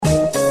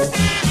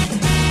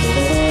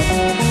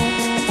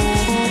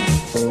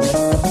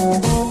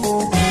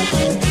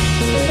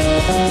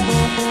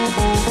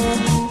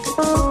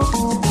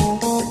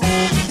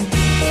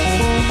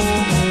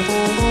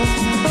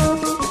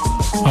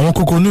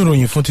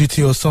ìròyìn fún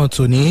títí ọ̀sán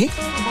tòní.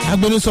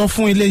 Agbẹnusọ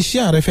fún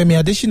iléeṣẹ́ ààrẹ Fẹ́mi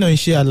Adésínà ń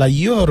ṣe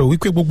àlàyé ọ̀rọ̀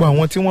wípé gbogbo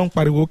àwọn tí wọ́n ń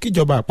pariwo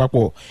kíjọba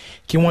àpapọ̀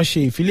kí wọ́n ṣe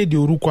ìfiléde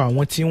orúkọ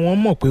àwọn tí wọ́n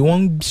mọ̀ pé wọ́n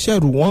ń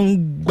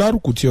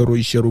gbárùkù ti ọ̀rọ̀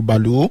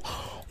ìṣẹ̀rùbàlù.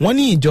 Wọ́n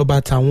ní ìjọba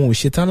tàwọn ò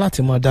ṣetán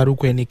láti máa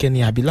dárúkọ ẹnikẹ́ni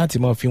àbí láti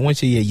máa fi wọ́n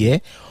ṣe yẹ̀yẹ́.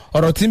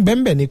 Ọ̀rọ̀ tí ń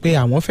bẹ́ẹ̀ ni pé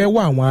àwọn fẹ́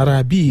wá àwọn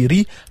ará bíi rí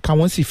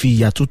káwọn sì fi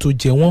ìyà tó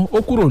jẹ wọ́n. Ó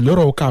kúrò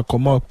lọ́rọ̀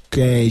káàkọ́mọ́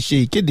ṣe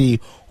ìkéde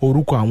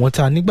orúkọ àwọn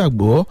tá a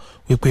nígbàgbọ́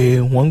wípé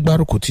wọ́n ń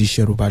gbárùkù ti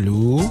ìṣẹ̀rùbàlù.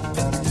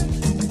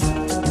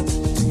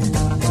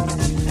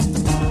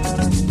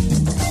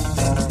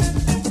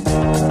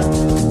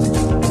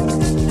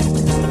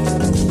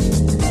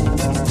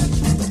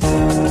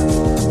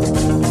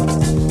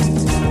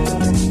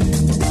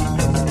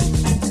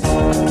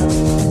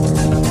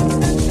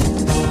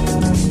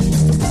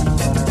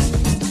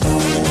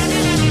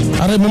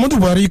 Ààrẹ Muhammadu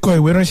Buhari kọ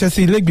ìwé ránṣẹ́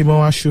sí ilé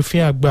ìgbìmọ̀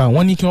aṣòfin àgbà.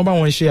 Wọ́n ní kí wọ́n bá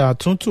wọn ṣe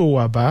àtúntò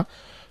àbá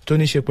tó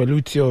ní ṣe pẹ̀lú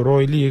ti ọ̀rọ̀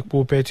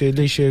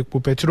iléeṣẹ́ epo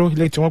petro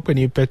ilé tí wọ́n pè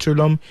ní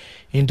Petroleum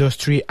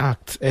Industry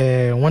Act.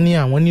 Wọ́n ní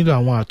àwọn nílò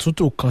àwọn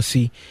àtúntò kan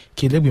sí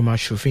kí ilé ìgbìmọ̀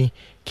aṣòfin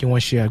kí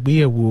wọ́n ṣe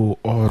àgbéyẹ̀wò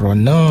ọ̀rọ̀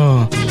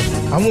náà.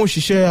 Àwọn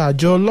òṣìṣẹ́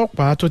àjọ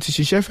ọlọ́pàá tó ti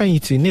ṣiṣẹ́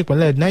fẹ̀yìntì ní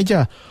ìpínlẹ̀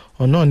Niger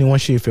ọ̀nà ni wọ́n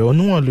ṣe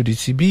ìfẹ̀hónúhàn lòdì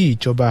sí bí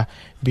ìjọba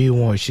bí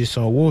wọn ò ṣe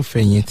san owó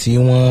ìfẹ̀yìntì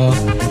wọn.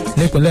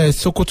 Nípínlẹ̀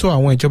Sokoto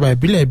àwọn ìjọba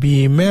ìbílẹ̀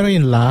bíi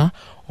 14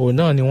 òun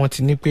náà ni wọ́n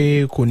ti ní pé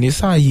kò ní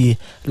sáàyè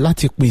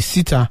láti pè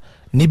síta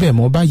níbẹ̀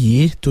mọ́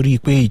báyìí torí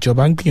pé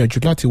ìjọba ń gbìyànjú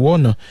láti wọ́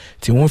ọ̀nà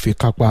tí wọ́n fi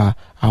kápá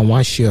àwọn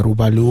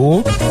aṣẹ̀rùbàlù.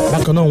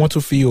 Bákan náà wọ́n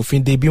tún fi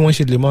òfin de bí wọ́n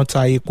ṣe lè mọ́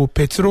ta epo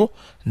petro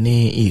ní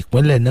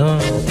ìpínlẹ̀ náà.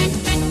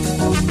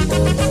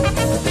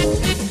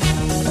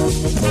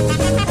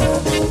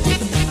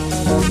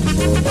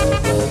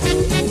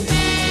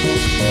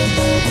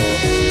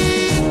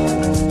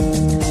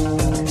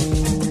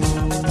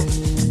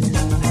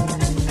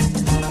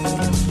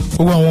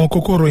 Gbogbo àwọn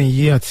kókó ròyìn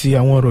yìí àti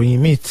àwọn ròyìn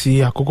míì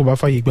tí àkókò bá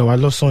fàyè gbà wá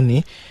lọ́sàn-án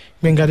ní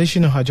Gbẹ́ngà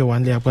Adésínà àjọ wà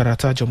nílé agbára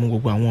tájọ mú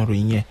gbogbo àwọn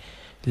ròyìn yẹn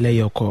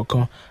lẹ́yọ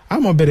kọ̀ọ̀kan. A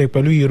máa bẹ̀rẹ̀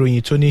pẹ̀lú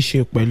ìròyìn tó ní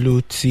ṣe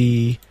pẹ̀lú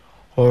ti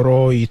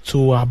ọ̀rọ̀ ètò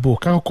ààbò.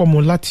 Ká kọ́kọ́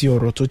mú láti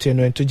ọ̀rọ̀ tó ti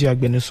ẹnu ẹni tó jẹ́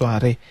agbẹnusọ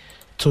ààrẹ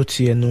tó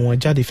ti ẹnu wọn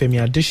jáde Fẹ́mi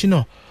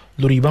Adésínà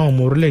lórí báwọn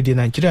ọmọ orílẹ̀-èdè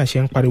Nàìjíríà ṣe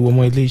ń pariwo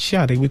mọ́ iléeṣẹ́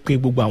ààrẹ wípé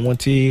gbogbo àwọn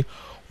tí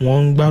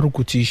wọ́n ń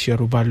gbárùkù ti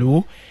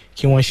ìṣẹ̀rùbàlù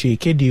kí wọ́n ṣe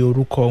ìkéde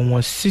orúkọ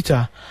wọn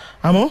síta.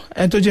 Àmọ́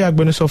ẹni tó jẹ́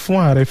agbẹnusọ fún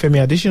ààrẹ Fẹ́mi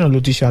Adésínà ló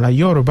ti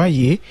ṣàlàyé ọ̀rọ̀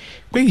báyìí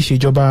pé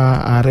ìṣèjọba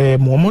ààrẹ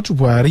Muhammadu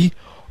Buhari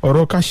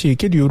ọ̀rọ̀ ká ṣe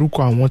ìkéde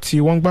orúkọ àwọn tí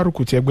wọ́n ń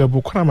gbárùkù ti ẹgbẹ́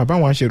Boko Haram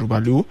àbáwọn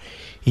aṣẹ̀rùbàlù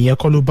ìyẹn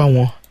kọ́ ló bá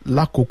wọn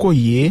lákòókò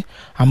yìí.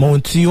 Àmọ́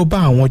ohun tí ó bá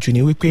àwọn jù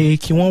ní wípé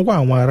kí wọ́n wá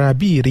àwọn ará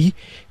bíi rí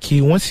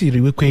kí wọ́n sì rí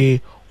wípé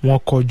wọ́n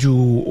kọjú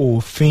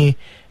òfin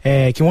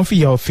kí wọ́n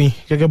fìyà òfin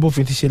gẹ́gẹ́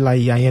bófin ti ṣe la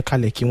ìyà yẹn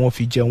kalẹ̀ kí wọ́n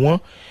fi jẹ wọ́n.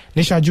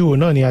 Níṣáájú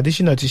náà ni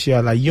Adésínà ti ṣe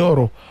àlàyé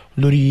ọ̀rọ̀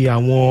lórí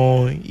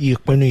àwọn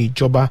ìpinnu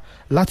ìjọba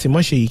láti má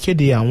ṣe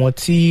ìkéde àwọn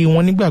tí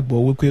wọ́n nígbàgbọ́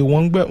wípé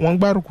wọ́n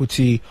gbárùkù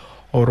ti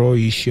ọ̀rọ̀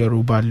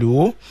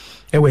ìṣẹ̀rùbàlù.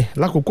 Ẹ̀wẹ̀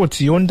lákòókò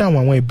tí ó ń dáhùn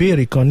àwọn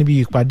ìbéèrè kan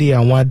níbi ìpàdé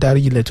àwọn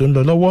adarí ilẹ̀ tó ń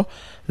lọ lọ́wọ́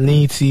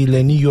ní ti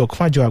ilẹ̀ New York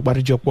fájọ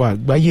àgbáríjọpọ̀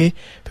àgbáyé,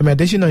 Fẹ́mi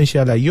Adésínà ń ṣe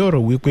àlàyé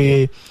ọ̀rọ̀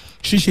wípé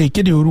ṣíṣe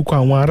ìkéde orúkọ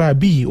àwọn ará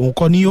bíi òun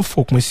kọ́ ni yóò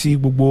fòpin sí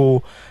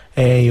gbogbo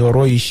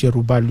ọ̀rọ̀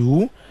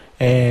ìṣẹ̀rùbàlù.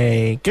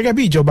 Gẹ́gẹ́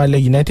bí ìjọba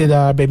ilẹ̀ United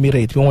Arab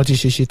Emirates bí wọ́n ti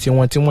ṣe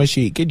tiwọn tí wọ́n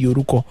ṣe ìkéde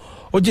orúkọ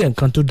ó jẹ́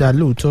nǹkan tó dáa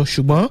lóòótọ́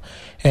ṣùgbọ́n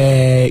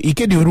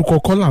ìkéde orúkọ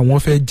kọ́ làwọn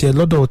fẹ́ jẹ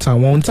lọ́dọ̀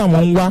tàwọn ohun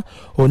táwọn ń wá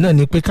òun náà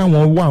ni pé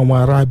káwọn wá àwọn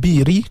ará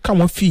bíi rí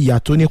káwọn fi ìyà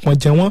tó nípọn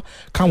jẹ wọ́n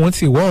káwọn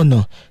sì wá ọ̀nà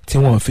tí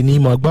wọ́n fi ní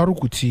mọ́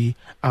gbárùkù ti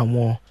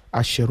àwọn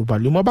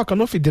aṣẹ̀rùbàlù mọ́. Bákan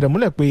náà fìdí rẹ̀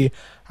múlẹ̀ pé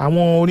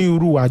àwọn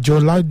onírúurú àjọ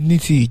ní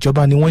ti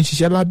ìjọba ni wọ́n ń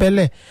ṣiṣẹ́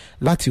lábẹ́lẹ̀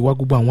láti wá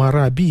gbogbo àwọn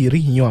ará bíi rí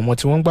ìyẹn àwọn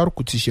tí wọ́n ń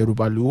gbárùkù ti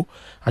ìṣẹ̀rùbàlù.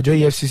 Àjọ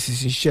EFCC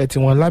ṣiṣẹ́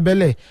tiwọn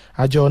lábẹ́lẹ̀,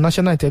 àjọ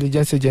National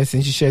Intelligence Agency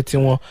ń ṣiṣẹ́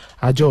tiwọn,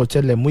 àjọ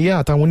ọ̀tẹlẹ̀múyẹ́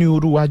àtàwọn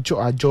onírúurú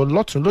àjọ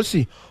lọ́tún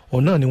lọ́sì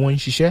òun náà ni wọ́n ń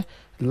ṣiṣẹ́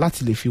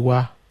láti lè fi wá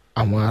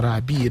àwọn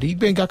ará bíi rí.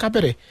 Gbẹ́ngà ká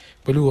bẹ̀rẹ̀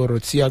pẹ̀lú ọ̀rọ̀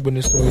tí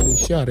agbẹnusọ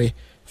iléeṣẹ́ ààrẹ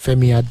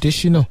Fẹ́mi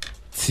Adésínà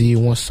tí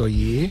wọ́n sọ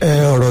yìí.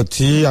 Ọ̀rọ̀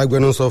tí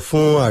agbẹnusọ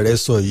fún ààrẹ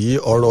sọ yìí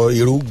ọ̀rọ̀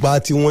èròǹgbà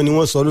tí wọ́n ní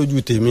wọ́n sọ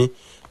lójú tèmi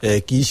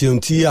kì í ṣe ohun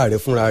tí ààrẹ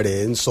fúnra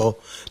rẹ̀ ń sọ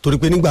torí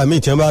pé nígbà míì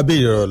tí wọ́n bá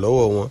béèrè ọ̀rọ̀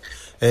lọ́wọ́ wọn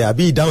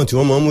àbí ìdáhùn tí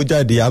wọ́n máa ń mú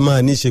jáde a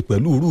máa ní í ṣe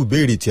pẹ̀lú irú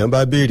ìbéèrè tí wọ́n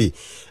bá béèrè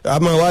a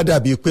máa wá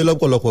dàbí pé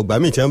lọ́pọ̀lọpọ̀ ìgbà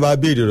míì tí wọ́n bá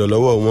béèrè ọ̀rọ̀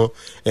lọ́wọ́ wọn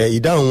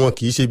ìdáhùn wọn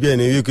kì í ṣe bí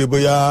ẹni wípé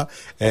bóyá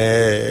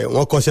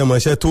wọ́n kọ́ṣẹ́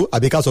mọṣẹ́ tó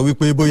àbí ká sọ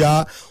wípé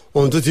bóyá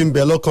ohun tó ti ń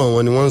bẹ lọ́kàn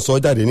wọn ni wọ́n ń sọ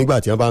jáde nígbà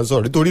tí wọ́n bá ń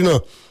sọ̀rọ̀ nítorí náà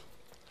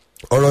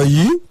ọ̀rọ̀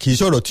yìí kì í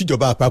ṣọ̀rọ̀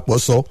tíjọba àpapọ̀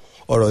sọ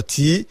ọ̀rọ̀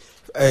tí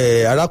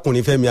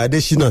arákùnrin Fẹ́mi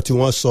Adésínà tí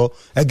wọ́n sọ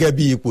gẹ́gẹ́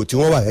bí ipò tí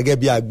wọ́n wà gẹ́gẹ́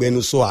bí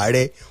agbẹnusọ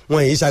ààrẹ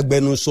wọn èyí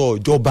ṣàgbẹnusọ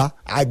ìjọba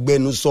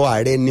agbẹnusọ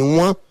ààrẹ ni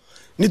wọ́n.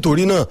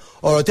 Nítorí náà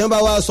ọ̀rọ̀ tí wọ́n bá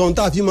wá sọ ohun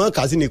tá a fi mọ́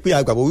kà sí ni pé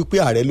àgbàgbọ́ wípé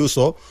ààrẹ ló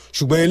sọ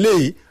ṣùgbọ́n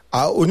eléyìí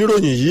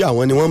oníròyìn yìí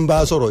àwọn ni wọ́n ń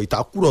bá sọ̀rọ̀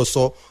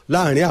ìtàkùrọ̀sọ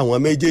láàrin àwọn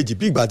méjèèjì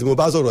bí ìgbà tí mo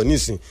bá sọ̀rọ̀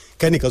nísìn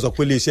kẹ́nìkan sọ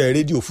pé iléeṣẹ́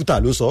rédíò fúta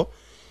ló sọ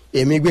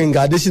èmi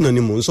Gbẹ́ngà Adésínà ni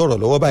mò ń sọ̀rọ̀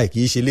lọ́wọ́ báyìí, kì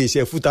í ṣe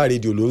iléeṣẹ́ Futa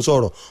Radio ló ń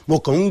sọ̀rọ̀, mo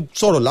kàn ń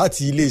sọ̀rọ̀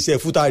láti iléeṣẹ́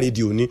Futa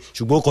Radio ni,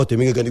 ṣùgbọ́n ó kọ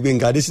tèmi gangan ní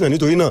Gbẹ́ngà Adésínà.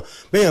 Nítorí náà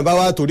bẹ́yàn bá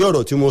wá torí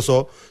ọ̀rọ̀ tí mo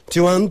sọ tí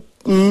wọ́n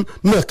ń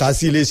nàka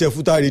sí iléeṣẹ́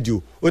Futa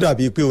Radio, ó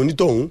dàbí pé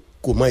onítọ̀hún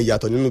kò mọ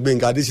ìyàtọ̀ nínú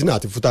Gbẹ́ngà Adésínà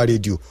àti Futa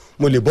Radio.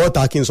 Mo lè bọ́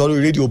ta kí n sọ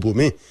lórí rédíò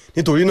bòmí,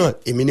 nítorí náà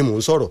èmi ni mò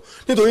ń sọ̀rọ̀.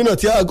 Nítorí náà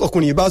tí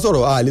ọkùnrin yìí bá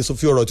sọ̀rọ̀ a lè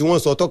fi ọ̀rọ̀ tí wọ́n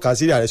sọ tọ́ka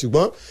sí rẹ̀,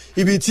 ṣùgbọ́n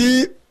ibi tí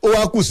ó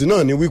wá kù sí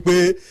náà ni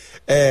wípé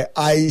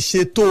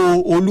àìṣètò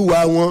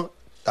olúwa wọn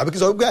tàbí kí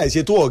sọ wípé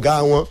àìṣètò ọ̀gá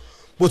wọn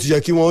bó ti yẹ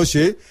kí wọ́n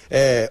ṣe,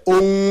 ó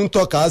ń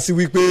tọ́ka sí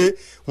wípé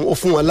ó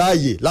fún wọn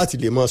láàyè láti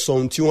lè mọ sọ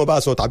ohun tí wọ́n bá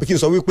sọ, tàbí kí n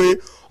sọ wípé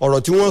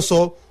ọ̀rọ̀ tí wọ́n sọ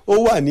ó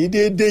wà ní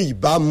déédéé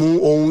ìbámu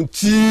ohun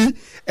tí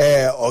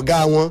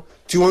ọ̀gá wọn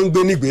tí wọ́n ń gbé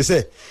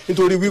nígbésẹ̀.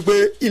 Nítorí wípé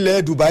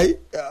ilẹ̀ Dubai,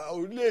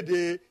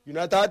 orílẹ̀-èdè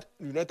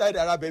United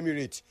Arab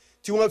Emirates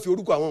tí wọ́n fi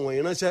orúkọ àwọn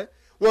wọ̀nyí ránṣẹ́,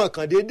 wọn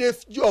kàn déédéé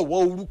jọ̀wọ́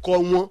orúkọ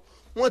wọn,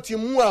 wọ́n ti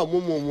mú àwọn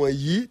ọmọ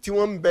wọ̀nyí tí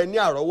wọ́n ń bẹ ní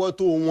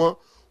àrọ́wọ́tó wọn,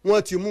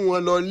 wọ́n ti mú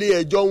wọn lọ ilé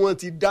ẹjọ́, wọ́n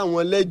ti dá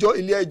wọn lẹ́jọ́,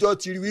 ilé ẹjọ́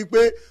ti rí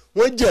wípé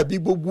wọ́n jẹ̀bi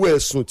gbogbo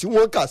ẹ̀sùn tí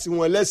wọ́n kà sí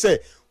wọn lẹ́sẹ̀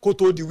kó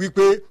tó di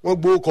wípé wọ́n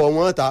gbókọ̀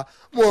wọn ta.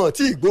 Wọn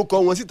tí ìgbókọ̀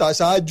wọn síta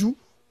ṣáájú,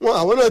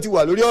 àwọn náà ti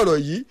wà lórí ọ̀rọ̀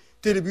yìí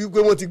tẹ́lẹ̀ wípé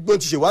wọ́n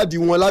ti ṣèwádìí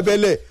wọn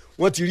lábẹ́lẹ̀,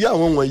 wọ́n ti rí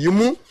àwọn wọ̀nyí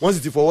mú, wọ́n sì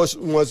ti fọwọ́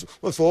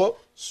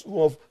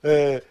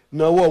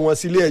náwó wọn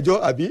sí ilé ẹjọ́.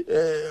 Àbí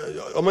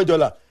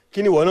Ọmọjọlá,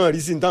 kí ni ìwọ náà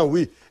rí sí ní táwọn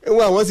wí?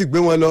 Àwọn sì gbé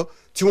wọn lọ,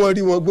 tí wọ́n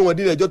rí wọn gbé wọn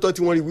délé ẹjọ́ tó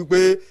tí wọ́n rí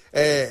wípé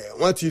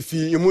wọ́n ti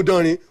fi imú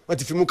dánrin, wọ́n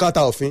ti fi mú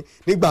kàtà òfin.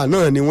 Nígbà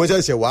náà ni wọ́n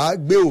ṣẹ̀ṣẹ̀ wá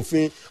gbé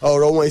òfin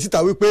ọ̀rọ̀ wọn yìí síta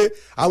wípé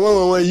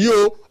àwọn wọ̀nyí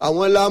o,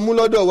 àwọn la mú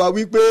lọ́dọ̀ wa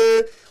wípé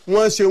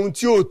wọ́n ṣe ohun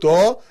tí ò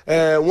tọ́,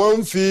 wọ́n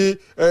ń fi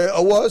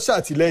ọwọ́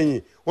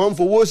ṣàtìlẹ́yìn, wọ́n ń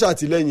fowó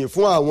ṣàtìlẹ́yìn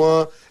fún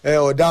àwọn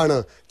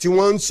ọ̀daràn tí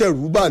wọ́n ń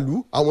ṣẹ̀rùbàlú,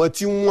 àwọn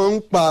tí wọ́n ń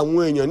pa àwọn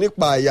èèyàn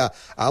nípa àyà,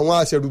 àwọn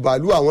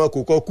aṣẹ̀rùbàlú, àwọn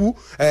kòkọ́kú,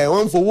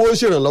 wọ́n ń fowó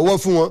ṣèrànlọ́wọ́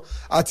fún wọn,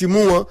 àti mú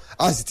wọn,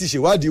 a sì ti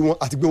ṣèwádìí wọn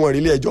àti gbé wọn rí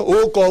ilé ẹjọ́. Ó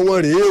kọ wọn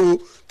rèé o,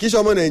 kì í ṣe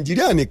ọmọ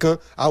Nàìjíríà nìkan,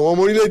 àwọn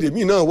ọmọ orílẹ̀-èdè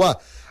míì náà wà.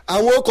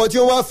 Àwọn ọkọ̀ tí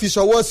wọ́n wá fi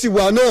ṣọwọ́ sí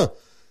wa náà,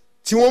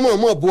 tí wọ́n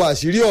mọ̀ bo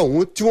àṣírí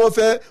ọ̀hún, tí wọ́n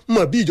fẹ́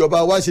mọ̀ bí ìjọba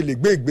wa ṣe lè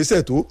gbé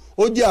ìgbésẹ̀ tó,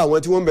 ó jẹ́ àwọn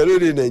tí wọ́n ń bẹ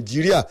lórí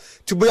Nàìjíríà,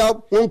 tí bóyá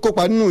wọ́n ń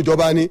kópa nínú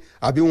ìjọba ni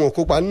àbí wọn ò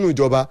kópa nínú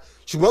ìjọba.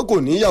 Ṣùgbọ́n kò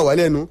ní yà wá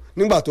lẹ́nu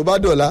nígbà tó bá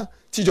dọ̀la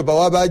tí ìjọba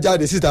wa bá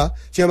jáde síta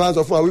tí wọ́n máa ń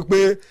sọ fún wa wípé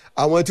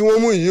àwọn tí wọ́n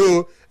mú yìí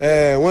o,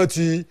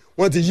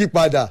 wọ́n ti yí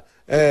padà,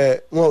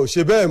 wọn ò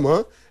ṣe bẹ́ẹ̀ mọ́,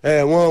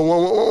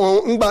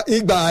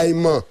 ìgbà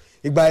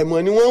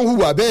àìmọ̀ ni wọ́n ń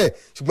hùwà bẹ́ẹ̀.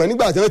 Ṣùgbọ́n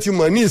nígbà tí wọ́n ti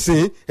mọ̀ ní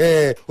ìsìn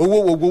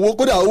owó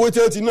kódà owó tí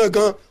wọ́n ti ná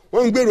gan,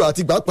 wọ́n ń gbèrò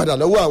àti gbà padà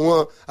lọ́wọ́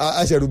àwọn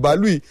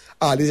aṣẹ̀rùbálù yìí.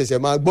 A lè ṣẹ̀ṣẹ̀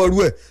máa gbọ́rú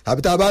ẹ̀,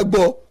 àbí tá a bá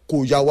gbọ́ kò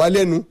yà wá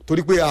lẹ́nu,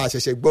 torí pé a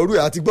ṣẹ̀ṣẹ̀ gbọ́rú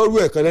ẹ̀, àti gbọ́rú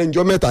ẹ̀ kan lẹ́nu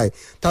ọjọ́ mẹ́ta ẹ̀,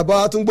 tá a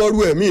bá tún gbọ́rú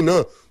ẹ̀ míì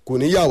náà kò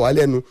ní yà wá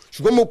lẹ́nu.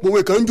 Ṣùgbọ́n mo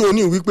pòwe kan jò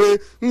ní wípé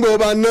ńgbọ́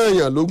bá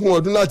náàyàn lógún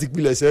ọdún láti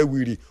pilẹ̀ṣẹ̀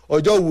wìrì,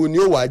 ọjọ́ wo ni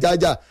ó wà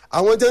jájà.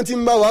 Àwọn tí wọ́n ti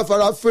ń bá wa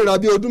fara fẹ́ra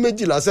bí ọdún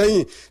 12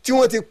 sẹ́yìn, tí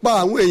wọ́n ti pa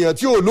àwọn èèyàn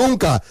tí ò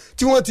lóǹkà,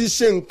 tí wọ́n ti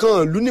ṣe nǹkan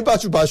ìlú ní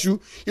báṣubàṣu.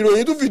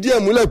 Ìròyìn tún fìdí ẹ̀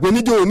múlẹ̀ pé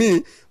níjọ́ òní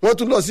wọ́n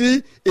tún lọ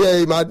sí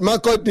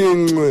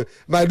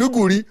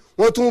Maiduguri,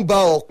 wọ́n tún ba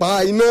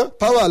ọ̀pá iná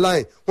power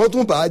line, wọ́n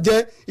tún bà á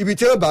jẹ́. Ibi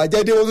tí wọ́n bà á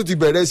jẹ́ dé, wọ́n tún ti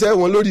bẹ̀rẹ̀ iṣẹ́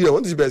wọn lórí rẹ̀,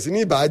 wọ́n ti bẹ̀rẹ̀ sí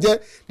ní bà á jẹ́.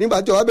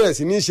 Nígbà tí wọ́n bẹ̀rẹ̀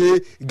sí ní ṣe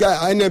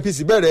NNPC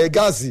bẹ̀rẹ̀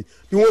gáàsì,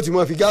 bí wọ́n ti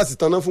mọ̀ fi gáàsì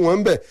tanná fún wọn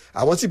ń bẹ̀,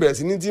 àwọn sì bẹ̀rẹ̀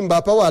sí ní ti ń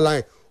ba power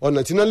line,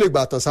 ọ̀nà tí iná lè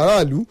gbà tàn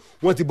sáráàlú,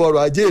 wọ́n ti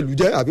bọ̀rọ̀ ajé ìlú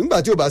jẹ́. Àbí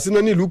nígbà tí ò bá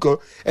síná nílùú kan,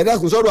 ẹ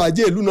dákun sọ̀rọ̀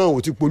ajé ìlú náà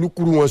ò ti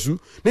polúkúrú wọn sú.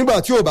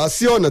 Nígbà tí ò bá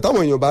sí ọ̀nà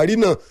táwọn èèyàn bá rí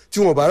náà, tí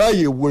wọn bá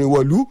ráàyè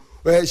wòrìnwọ̀lú,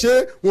 ṣé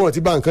wọn ti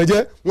bà nǹkan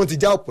jẹ́? Wọ́n ti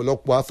já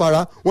ọ̀pọ̀lọpọ̀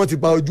afárá, wọ́n ti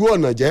bà ojú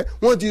ọ̀nà jẹ́,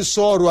 wọ́n ti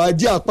sọ ọrọ̀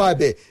ajé apá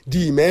abẹ̀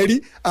di ìmẹ́rí.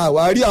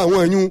 Àwárí àwọn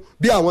ẹ̀yún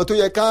bí àwọn tó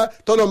yẹ ká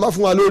tọ́nà má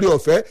fún wa lórí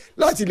ọ̀fẹ́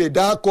láti lè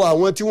dákọ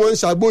àwọn tí wọ́n ń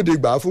ṣàgbọ́dẹ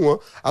gbà fún wọn,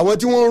 àwọn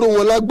tí wọ́n ń ró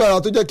wọn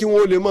lágbára tó jẹ́ kí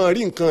wọ́n lè máa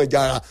rí nǹkan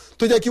ìjàrà,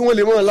 tó jẹ́ kí wọ́n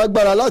lè máa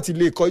lágbára láti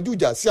lè kọjú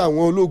ìjà sí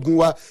àwọn ológun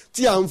wa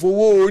tí à ń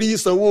fowó orí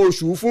sanwó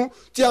oṣù fún,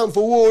 tí à ń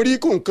fowó orí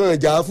kó nǹkan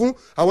ìjà fún.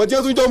 Àwọn tí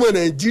wọ́n tún jọmọ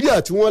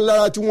Nàìjíríà tí wọ́n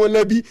lára, tí wọ́n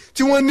lẹ́bí,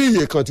 tí wọ́n ní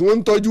iye kan tí wọ́n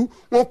ń tọ́jú,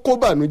 wọ́n kó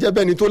bànújẹ́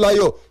bẹ́ni tó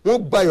láyọ̀, wọ́n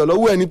gbayọ̀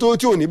lọ́wọ́ ẹni tó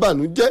tí ò ní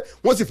bànújẹ́,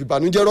 wọ́n sì fi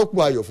bànújẹ́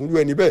rọ́pò ayọ̀ fún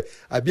ẹni bẹ́ẹ̀.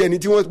 Àbí ẹni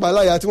tí wọ́n pa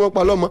láya, tí wọ́n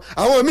pa lọ́mọ.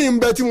 Àwọn míì ń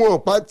bẹ tí wọ́n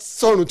pa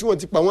sọ́run, tí wọ́n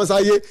ti pa wọ́n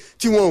sáyé,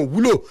 tí wọ́n ò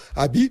wúlò.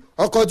 Àbí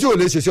ọkọ tí ò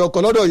lè ṣèṣe ọkọ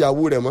lọ́dọ̀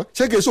ìyàwó rẹ̀ mọ́,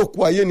 ṣé kìí ṣòkú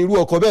ayé nírú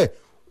ọkọ bẹ́ẹ̀?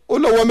 Ó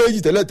lọ́wọ́ méjì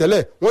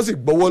tẹ́lẹ̀tẹ́lẹ̀, wọ́n sì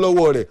gbọ́wọ́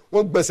lọ́wọ́ rẹ̀,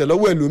 wọ́n gbẹ̀sẹ̀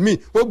lọ́wọ́ ẹlòmíì,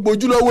 wọ́n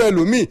gbójú lọ́wọ́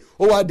ẹlòmíì,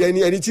 ó wá dẹni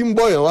ẹni tí ń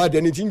bọ̀ yàn, wá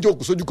dẹni tí ń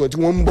jókòó sójú kan tí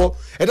wọ́n ń bọ́.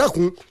 Ẹ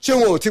dákun, ṣé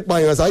wọn ò ti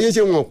pààyàn sáyé,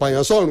 ṣé wọn ò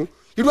pààyàn sọ́run?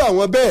 Irú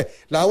àwọn bẹ́ẹ̀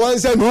làwọn ń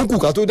sẹ́nu ń kù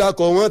ká tó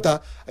dákọ̀ wọn ta,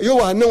 yóò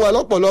wá ná wa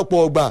lọ́pọ̀lọpọ̀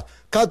ọgbà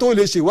ká tó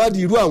lè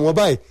ṣèwádìí irú àwọn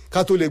báyìí,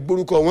 ká tó lè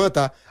gbórúkọ wọn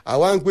ta.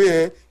 Àwa ń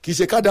pè kì í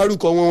ṣe ká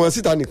dárúkọ wọn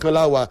síta nìkan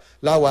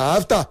la wà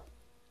after.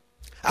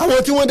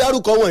 àwọn tí wọ́n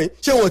dárúkọ wọn yìí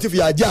ṣé wọ́n ti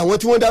fìyà jẹ àwọn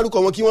tí wọ́n dárúkọ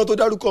wọn kí wọ́n tó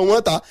dárúkọ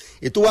wọn ta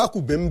ètò wa kù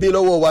bẹ́ńbẹ́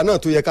lọ́wọ́ wa náà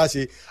tó yẹ ká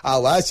ṣe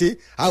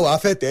àwa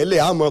fẹ́ tẹ́lẹ̀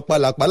àmọ́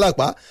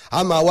palàpalàpá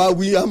àmọ́ wá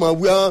wí àmọ́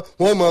wí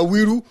wọ́n mọ̀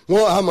wíru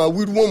wọ́n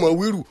mọ̀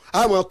wíru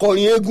àmọ́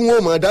kọrin eégún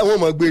wọ́n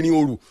mọ̀ gbẹ̀rin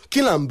òrù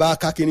kí là ń bá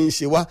kákiri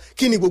ṣe wá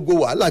kí ni gbogbo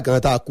wàhálà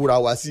gan tá a kóra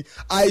wa sí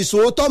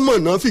àìsòótọ́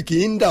mọ̀nà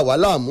fìkì ń dà wá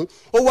láàmú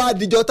ó wá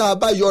dijọ́ tá a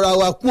bá yọra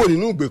wa kúrò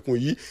nínú ìgbèkùn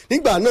yìí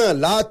nígbà náà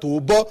láàtò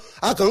bọ́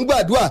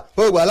akàngbàdúà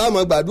ọgbà láàmú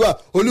gbàdúà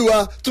olúwa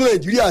tún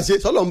nàìjíríà ṣe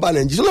sọlọ́n ba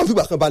nàìjíríà sọlọ́n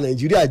fìgbà kan ba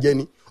nàìjíríà jẹ́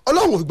ni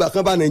ọlọ́run fìgbà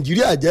kan ba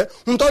nàìjíríà jẹ́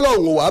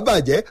ntọ́lọ́run ò wá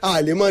bàjẹ́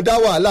àlè mọ́ dá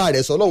wàhálà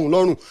rẹ̀ sọlọ́run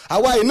lọ́rùn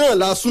àwa yìí náà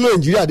la sún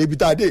nàìjíríà débi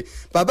tá a dé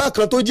bàbá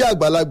kan tó jẹ́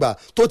àgbàlagbà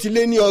tó ti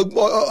lé ní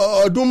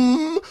ọdún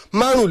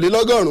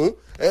 45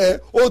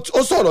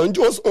 ó sọ̀rọ̀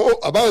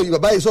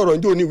bàbá yìí sọ̀rọ̀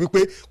njó ni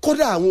wípé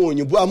kódà àwọn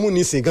òyìnbó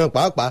amúnisìn gan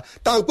pàápàá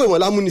tá à ń pè wọ́n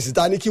lámúnisìn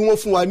ta ni kí wọ́n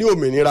fún wa ní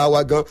òmìnira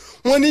wa gan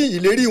wọ́n ní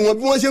ìlérí wọn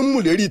bí wọ́n ṣe ń mú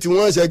ìlérí tí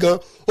wọ́n ṣe gan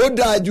ó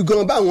dáa ju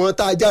gan báwọn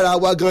tá a jára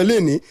wa gan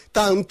léni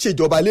tá à ń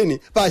ṣèjọba léni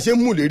bá a ṣe ń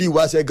mú ìlérí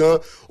wa ṣe gan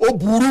ó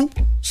burú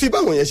sí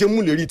báwọn yẹn ṣe ń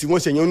mú ìlérí tí wọ́n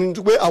ṣe yẹn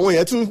ní pé àwọn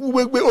yẹn tún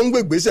ń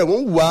gbégbèsè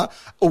wọ́n ń wá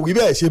òwì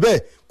bẹ́ẹ̀ ṣe bẹ́ẹ̀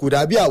kò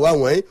dàbí àwa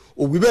wọ̀nyí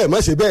òwì bẹ́ẹ̀ má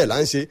ṣe bẹ́ẹ̀ là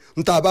ń ṣe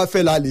nta bá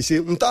fẹ́ la lè ṣe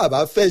nta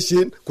bá fẹ́ ṣe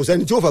kò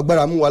sẹ́ni tí ó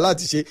fagbára mú wa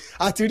láti ṣe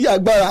àti rí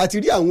agbára àti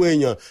rí àwọn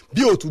èèyàn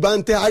bí òtún bá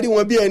ń tẹ́ àrí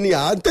wọn bí ẹni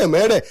à ń tẹ̀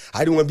mẹ́rẹ̀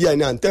àrí wọn bí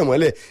ẹni à ń tẹ̀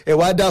mọ́lẹ̀ ẹ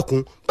wá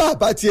dákun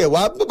bá tiẹ̀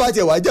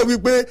wá jẹ́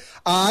wípé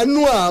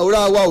àánú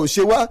àwòrán wa ò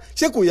ṣe wá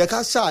ṣé kò yẹ ká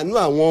ṣàánú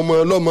àwọn ọmọ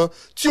ọlọ́mọ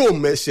tí ò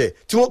mẹ̀ṣẹ̀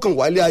tí wọ́n kàn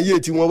wálé ayé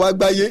tí wọ́n wá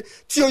gbáyé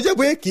tí ó jẹ́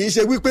pé kì í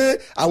ṣe wípé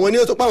àwọn ní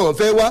ó tó pa àwọn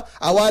fẹ́ wá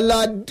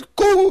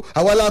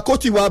àwa la kó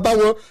tiwa bá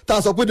wọn tá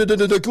a sọ pé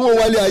dandan kí wọ́n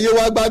wálé ayé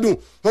wá gbádùn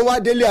wọ́n wá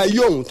délé ayé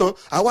ọ̀hún tán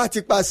àwa ti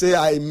pàṣẹ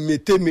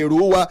àìmètèmèrò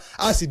wa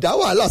a sì dá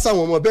wàhálà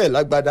sáwọn ọmọ bẹ́ẹ̀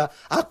lágbádá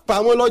a pa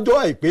wọ́n lọ́jọ́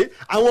àìpé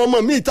àwọn ọmọ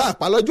míì tá a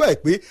pa lọ́jọ́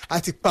àìpé a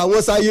ti pa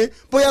wọ́n sáyé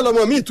bóyá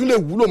lọ́mọ míì tún lè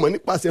wúlò mọ́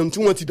nípasẹ̀ ohun tí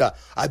wọ́n ti dà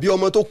àbí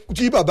ọmọ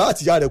tí bàbá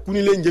àtìyá rẹ̀ kú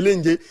ní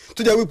léńjẹ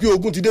tó jẹ́ wípé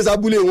ogun ti dé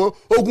sábúlé wọn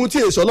ogun tí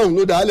èso ọlọ́run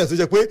ló dálẹ̀ tó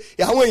jẹ́ pé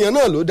àwọn èèyàn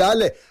náà ló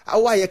dálẹ̀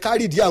àwa yẹ ká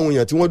rídìí àwọn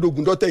èèyàn tí wọ́n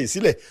dógun dọ́tẹ̀ yìí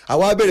sílẹ̀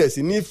àwa bẹ̀rẹ̀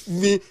sí ní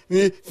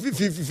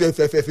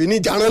fẹ̀fẹ̀fẹ̀ ní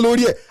jarán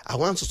lórí ẹ̀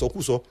àwa ń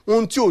sọ̀sọ́kùsọ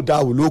ohun tí ò da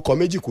ò ló kọ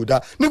méjì kò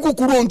da ní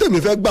kúkúrú ohun tèmi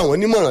fẹ́ gbà wọ́n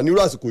nímọ̀ràn nírú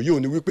àsìkò yìí ò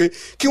ní wípé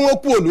kí wọ́n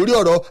kúrò lórí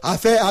ọ̀rọ̀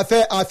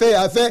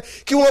afẹ́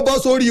kí wọ́n bọ́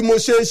sórí mo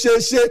ṣe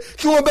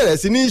kí wọ́n bẹ̀rẹ̀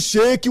sí ní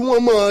ṣe kí wọ́n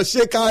mọ̀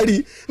ṣe kárí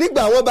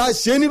nígbà wọ́n bá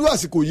ṣe nírú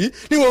àsìkò yìí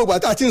ní gbogbo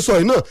àti àti ń sọ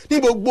yìí náà ní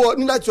gbogbo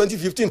ní láti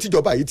 2015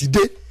 tíjọba yìí ti dé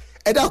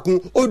ẹ dákun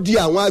ó di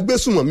àwọn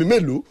agbésùnmọ̀mí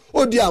mélòó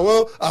ó di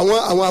àwọn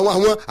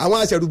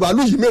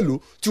aṣẹ̀rùbálù yìí mélòó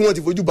tí wọ́n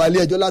ti fojú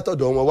balẹ̀ ẹjọ́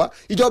látọ̀dọ̀ wọn wá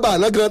ìjọba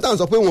àná gan tá à ń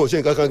sọ pé wọn ò ṣe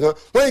nǹkan kan gan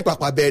wọ́n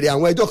ìpàpà bẹ̀rẹ̀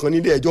àwọn ẹjọ́ kan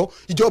nílé ẹjọ́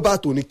ìjọba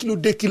tòní kí ló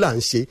dé kí là ń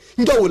ṣe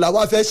níjọ́ wo la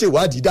wá fẹ́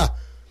ṣèwádìí dà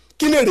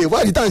kí lè rè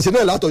ìwádìí tá à ń ṣe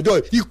náà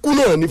látọjọ́ ikú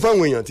náà ní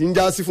fáwọn èèyàn tí ń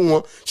já sí fún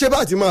wọn ṣé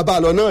bá ti máa bá a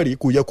lọ náà rí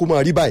kò yẹ kó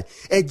máa rí báyìí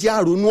ẹ jẹ́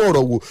àrònú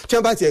ọ̀rọ̀ wò tí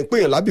wọ́n bá tiẹ̀ ń pè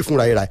yàn lábì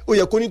fúnra ẹ̀ rà ó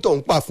yẹ kó nítọ̀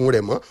ń pa fún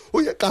rẹ̀ mọ́ ó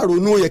yẹ ká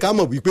ronú ó yẹ ká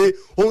mọ̀ wípé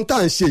ohun tá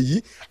à ń ṣe yìí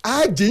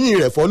á jíyìn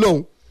rẹ̀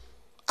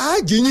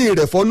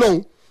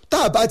fọlọ́hun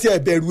tá a bá tiẹ̀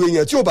bẹ̀rù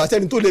èèyàn tí ò bá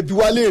sẹ́ni tó lè bi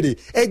wá léèrè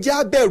ẹ jẹ́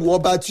á bẹ̀rù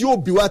ọba tí ó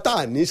bi wá tá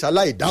à ní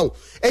ṣaláì dáhùn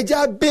ẹ jẹ́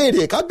á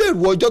béèrè ká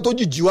bẹ̀rù ọjọ́ tó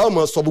jìjì wá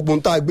ọmọ sọ gbogbo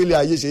ohun tá a gbélé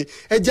ayé ṣe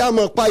ẹ jẹ́ á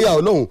mọ páyà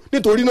ọlọ́run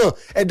nítorí náà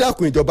ẹ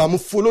dákun ìjọba mú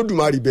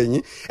fọlọ́dùmarì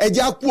bẹ̀yìn ẹ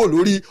jẹ́ á kúrò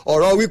lórí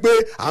ọ̀rọ̀ wípé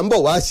à ń bọ̀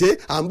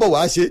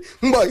wá ṣe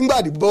ńgbà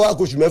àdìbò wa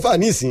kóṣù mẹ́fà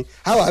nísìn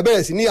á wá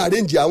bẹ̀rẹ̀ sí ní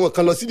àrẹ́ǹjì àwọn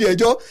kan lọ sílé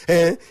ẹjọ́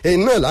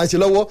ẹ̀yìn náà là ń ṣe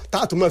lọ́wọ́ tá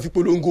a tún máa fi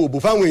polongo òbò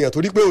fáwọn èèyàn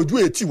torí pé ojú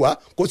ètì wá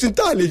kò sí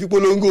tá a lè fi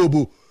polongo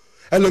òbò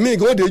ẹlòmíì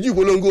kan dé ju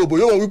ìpolongo òbò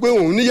yóò wọ́n wípé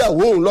òun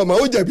níyàwó òun lọ́mọ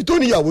ó jẹ̀bi tó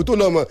níyàwó tó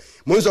lọ́mọ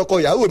mò ń sọkọ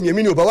ìyàwó mi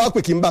èmi ni ò bá wá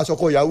pè kí n bá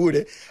sọkọ ìyàwó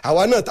rẹ̀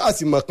àwa náà tá a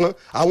sì mọ̀ kan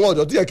àwọn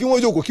ọ̀dọ́ tó yẹ kí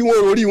wọ́n jókòó kí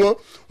wọ́n rorí wọn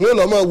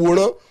lọ́ mọ̀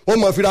wòran wọ́n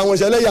mọ̀ fira wọn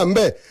ṣẹlẹ́yà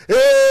ńbẹ̀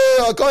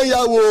ọkọ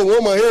ìyàwó wọn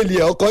mọ̀ èèlì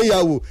ọkọ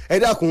ìyàwó ẹ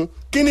dákun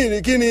kí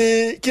ni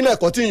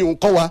ẹ̀kọ́ tí ìyún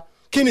kọ́ wa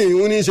kí ni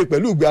ìyún ní í ṣe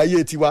pẹ̀lú ìgbé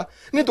ayé tiwa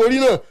nítorí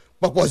náà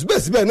pọ̀pọ̀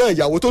síbẹ̀síbẹ̀ náà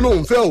ìyàwó tó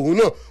lóun fẹ́ òun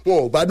náà wọn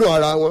ò gbádùn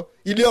ara wọn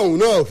ilé ọ̀hún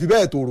náà ò fi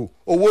bẹ́ẹ̀ tòrò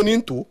owó ní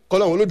tò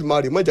kọ́láwọn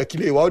Olódùmarè má jẹ́ kí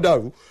ilé wa ó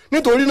dàrú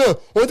nítorí náà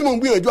ohun tí mo ń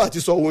gbìyànjú àti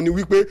sọ òun ni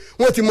wípé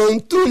wọ́n ti mọ ohun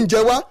tó ń jẹ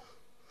wá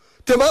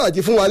tẹ́ bá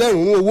àti fún wa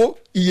lẹ́rùn owó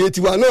iye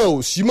tiwa náà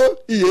ò sí mọ́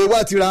iye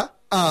wa ti ra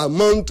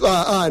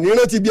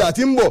ànírántí bí a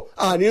ti ń bọ̀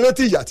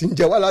ànírántí ìyà ti ń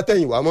jẹ wá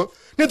látẹ̀yìnwá mọ́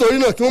nítorí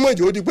náà kí wọ́n mọ̀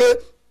jẹ́ ó di pé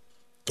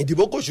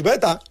ìdìbò kóṣù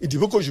mẹ́ta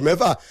ìdìbò kóṣù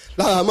mẹ́fà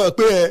lára mọ̀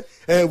pé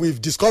we've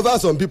discovered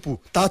some people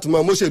tá a tún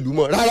mọ̀ mọ́ṣèlú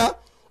mọ́ rárá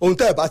ohun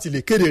tẹ́ ẹ̀ bá ti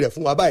lè kéde rẹ̀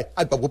fún wa báyìí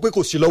a gbàgbọ́ pé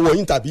kò sí lọ́wọ́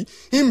yín tàbí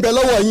ń bẹ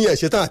lọ́wọ́ yín ẹ̀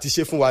ṣe tán àti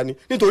ṣe fún wa ni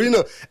nítorí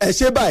náà ẹ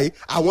ṣe báyìí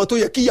àwọn tó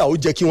yẹ kí ìyàwó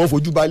jẹ́ kí wọ́n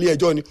fojú balẹ̀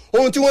ẹjọ́ ni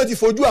ohun tí wọ́n ti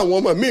fojú àwọn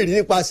ọmọ mẹ́rin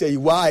nípasẹ̀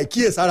ìwà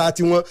àìkíyèsára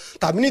tiwọn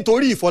tàbí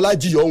nítorí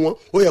ìfọlájiyọ̀ wọn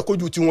ó yẹ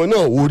kójú tiwọn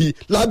náà orí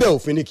lábẹ́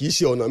òfin ni kì í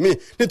ṣe ọ̀nà míì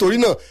nítorí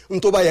náà n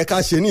tó bá yẹ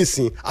ká ṣe ní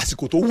ìsìn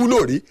àsìkò tó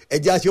wúlò rí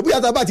ẹ̀jẹ̀ àṣẹ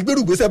bóyá tá a bá ti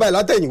gbérù gbèsè báyìí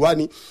látẹ̀yìnwá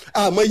ni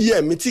àmọ́ iye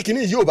ẹ̀mí tí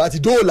kinní yìí ò bá ti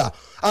dóòlà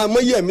àmọ́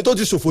iye ẹ̀mí tó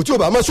ti ṣòfò tí ò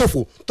bá mọ́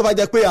ṣòfò tó bá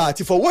jẹ́ pé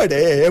àti fọwọ́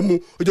rẹ̀ ẹ̀ mú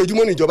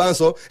ojoojúmọ́ níjọ ìjọba ń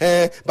sọ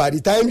by the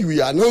time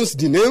you announce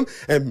the name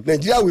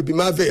Nigeria will be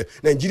Marvel,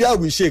 Nigeria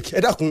will shake.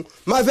 ẹ dákun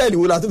Marvel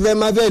wo la tún fẹ́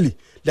Marvel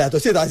yàtọ̀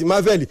sí ètò àti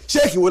Marvel,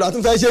 ṣéèkì wo la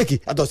tún fẹ́ ṣéèkì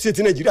yàtọ̀ sí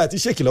ètò Nàìjíríà ti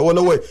ṣéèkì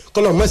lọ́wọ́lọ́wọ́ ẹ̀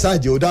kọ́lọ́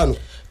mẹ́sàájì ó dànù.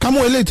 kámú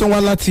eléyìí tó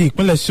wá láti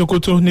ìpínlẹ̀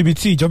Sokoto níbi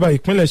tí ìjọba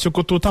ìpínlẹ̀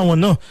Sokoto táwọn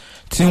náà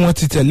tí wọ́n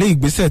ti tẹ̀lé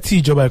ìgbésẹ̀ tí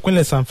ìjọba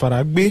ìpínlẹ̀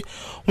Zamfara gbé,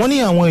 wọ́n ní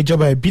àwọn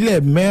ìjọba ìbílẹ̀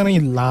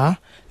 14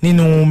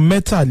 nínú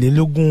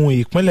 23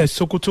 ìpínlẹ̀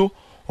Sokoto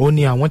ó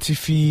ní àwọn ti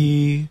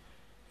fi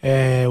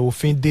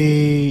òfin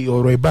de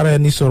ọ̀rọ̀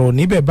ìbáraẹnisọ̀rọ̀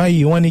níbẹ̀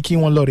báyìí. wọ́n ní kí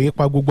wọ́n lọ rèé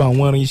pa gbogbo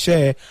àwọn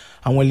irinṣẹ́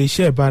àwọn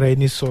iléeṣẹ́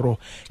ìbáraẹnisọ̀rọ̀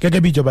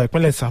gẹ́gẹ́ bí ìjọba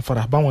ìpínlẹ̀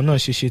Zamfara báwọn náà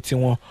ṣe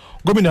tiwọn.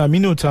 gómìnà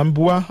Aminu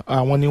Tambuwa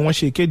àwọn ni wọ́n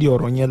ṣe ìkéde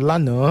ọ̀rọ̀ yẹn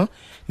lánàá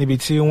níbi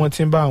tí wọ́n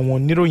ti ń bá àwọn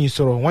oníròyìn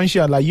sọ̀rọ̀. wọ́n ń ṣe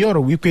àlàyé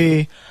ọ̀rọ̀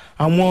wípé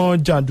àwọn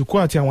jàǹdùkú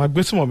àti àwọn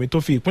agbésùmọ̀mí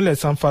tó fi ìpínlẹ̀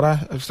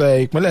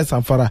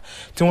Zamfara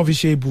tí wọ́n fi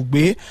ṣe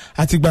ibùgbé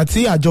àtìgbà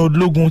tí àjọ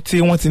ológun tí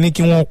wọ́n ti ní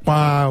kí wọ́n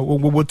pa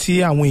gbogbo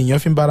tí àwọn èèyàn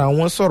fi ń bára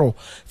wọn sọ̀rọ̀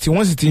tí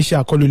wọ́n sì ti ń ṣe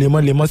àkọlù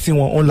lemọ́lemọ́ sí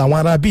wọn, òun làwọn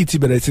ará bíi ti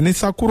bẹ̀rẹ̀ sí ní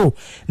sá kúrò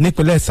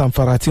nípínlẹ̀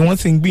Zamfara tí wọ́n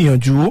sì ń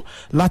gbìyànjú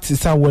láti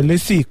sá wọlé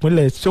sí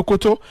ìpínlẹ̀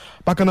Sokoto.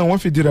 bákan náà wọ́n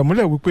fìdí rẹ̀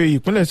múlẹ̀ wípé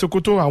ìpínlẹ̀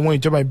Sokoto àwọn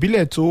ìjọba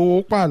ìbílẹ̀ tó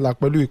pààlà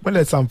pẹ̀lú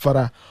ìpínlẹ̀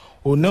Zamfara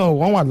òun náà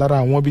wọ́n wà lára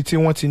àwọn ibi tí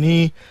wọ́n ti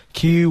ní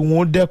kí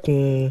wọ́n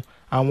dẹ́kun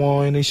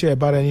àwọn irinṣẹ́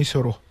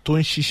ìbáraẹnisọ̀rọ̀ tó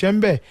ń ṣiṣẹ́ ń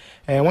bẹ̀.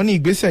 wọ́n ní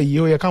ìgbésẹ̀ yìí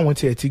ó yẹ káwọn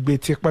tiẹ̀ ti gbé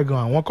tipẹ́ gan,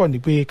 àwọn kọ̀ ní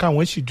pé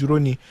káwọn sì dúró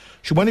ni.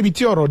 ṣùgbọ́n níbi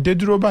tí ọ̀rọ̀ dé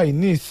dúró báyìí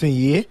ní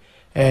ìsinyìí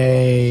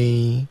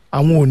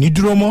àwọn ò ní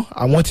dúró mọ́,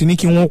 àwọn ti ní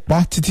kí wọ́n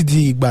pa títí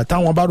di ìgbà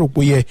táwọn bá rò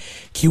pé yẹ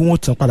kí wọ́n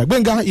tàn padà.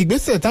 Gbẹ̀ngà,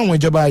 ìgbésẹ̀ táwọn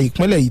ìjọba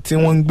ìpínlẹ̀ yìí tí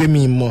wọ́n ń gbé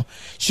mi mọ̀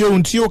ṣé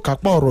ohun tí yóò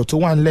kápá ọ̀rọ̀ tó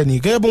wà ńlẹ̀ ní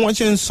gẹ́gẹ́ bí wọ́n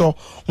ṣe ń sọ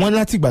wọ́n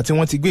láti ìgbà tí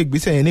wọ́n ti gbé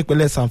ìgbésẹ̀ yẹn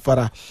nípínlẹ̀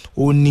Zamfara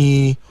ó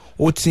ní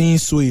ó ti ń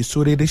so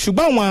èso rere.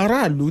 ṣùgbọ́n àwọn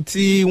aráàlú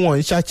tí wọ́n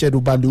ń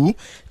ṣàṣẹrùbàlù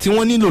tí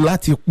wọ́n nílò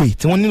láti pè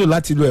tí wọ́n nílò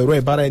láti lo ẹ̀rọ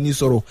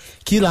ìbáraẹnisọ̀rọ̀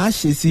kí là á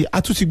ṣe sí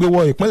àtúntìgbé wọ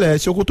ìpínlẹ̀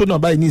Sokoto náà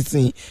báyìí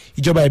nísìnyí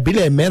ìjọba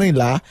ìbílẹ̀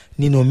 14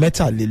 nínú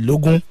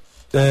 23.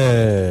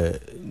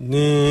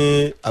 ní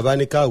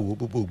abáníkàwò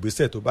gbogbo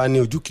ìgbésẹ̀ tó bá ní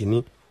ojú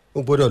kìíní ó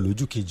gbọ́dọ̀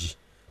lójú kejì.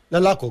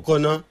 lálákọ̀ọ́kọ́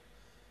ná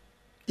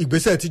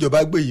ìgbésẹ̀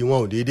tíjọba gbé yìí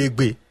wọn ò déédéé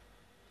gbé.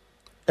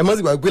 ẹ má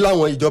sì gbàgbé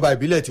láwọn ìjọba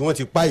ìbílẹ̀ tí wọ́n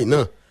ti pa yìí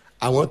náà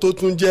àwọn tó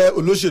tún jẹ́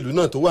olóṣèlú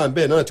náà tó wà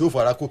ńbẹ̀ náà tí ó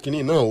fara kó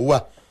kínní náà ó wà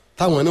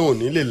táwọn náà ò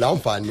ní lè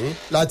láǹfààní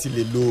láti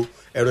lè lo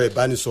ẹ̀rọ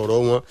ìbánisọ̀rọ̀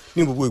wọn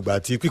ní gbogbo ìgbà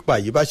tí pípa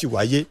yìí bá sì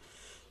wáyé.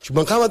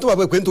 ṣùgbọ́n káwọn tó wà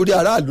pé nítorí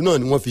aráàlú náà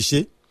ni wọ́n fi ṣe.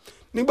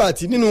 nígbà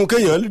tí nínú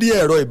kéèyàn rí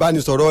ẹ̀rọ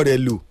ìbánisọ̀rọ̀ rẹ̀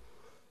lò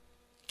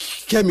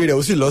kẹ́mi rẹ̀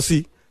ó sì lọ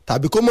sí,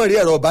 tàbí kó mọ̀ rí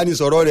ẹ̀rọ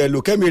ìbánisọ̀rọ̀ rẹ̀ lò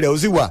kẹ́mi rẹ̀ ó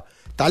sì wà,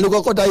 ta ló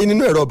kọ́kọ́ dáyé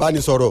nínú ẹ̀rọ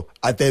ìbánisọ̀rọ̀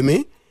àtẹ̀mí?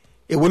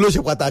 èwo ló ṣe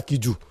pàtàkì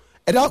jù?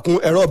 ẹ dákun,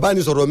 ẹ̀rọ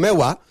ìbánisọ̀rọ̀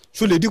 10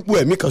 ṣó lè dípò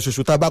ẹ̀mí kan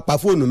ṣoṣo tá a bá pa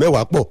fóònù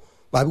 10 pọ̀?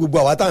 pàbí gbogbo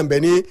àwa tá à ń bẹ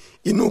ní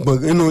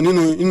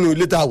inú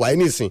ilé tá a wà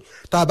ní ìsìn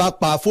tá a bá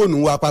pa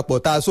fóònù wa papọ̀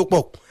tá a so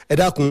pọ̀, ẹ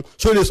dákun,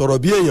 ṣó lè sọ̀rọ̀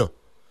bí èèyàn?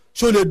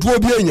 ṣó lè dúró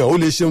bí èèyàn? ó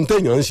lè ṣe ohun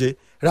téèyàn ń ṣe?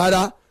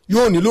 rárá,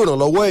 yóò nílò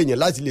ìrànlọ́wọ́ èèyàn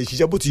láti lè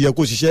ṣiṣẹ́ bó ti yẹ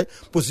kó ṣiṣẹ́.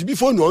 kò sí bí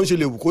fóònù ọ̀hún ṣe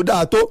lè wù kó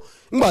dáa tó,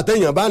 nígbà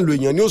téèyàn bá ń lo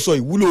èèyàn ni ó sọ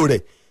ìwúlò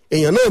rẹ̀,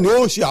 èèyàn náà ni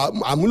ó ṣe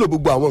àmúlò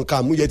gbogbo àwọn nǹkan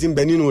àmúyẹ tí ń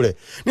bẹ nínú rẹ̀.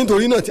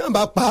 nítorí náà tí wọ́n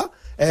bá pa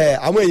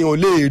àwọn èèyàn ò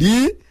lè rí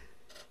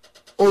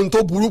ohun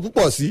tó burú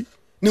púpọ̀ sí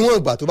níwọ̀n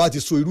ìgbà tó bá ti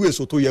so irú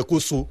èso tó yẹ kó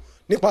so,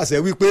 nípasẹ̀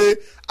wípé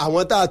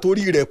àwọn tá a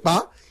torí rẹ̀ pa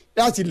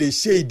láti lè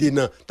ṣe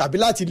ìdènà tàbí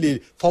láti lè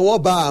fọwọ́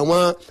ba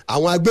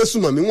àwọn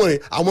agbésùmọ̀mí wọ̀nyí,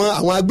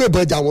 àwọn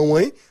agbébọnjà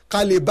wọ̀nyí, ká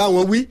lè bá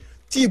wọn wí.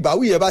 tí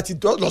ìbáwí yẹn bá ti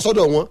lọ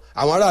sọ́dọ̀ wọn,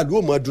 àwọn aráàlú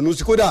ò mọ̀ dùnnú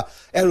sí. kódà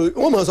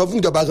wọ́n mọ̀ sọ fún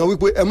ìjọba kan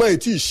wípé ẹ má ì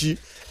tí ì ṣí,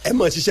 ẹ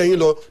mọ̀ ṣiṣẹ́ yín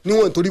lọ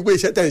níwọ̀n torí pé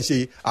iṣẹ́ tẹ̀ ń ṣe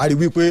àrí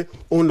wípé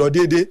ó ń lọ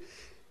déédéé.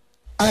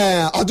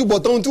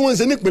 àtúbọ̀tán tí wọ́n ń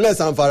ṣe nípínlẹ̀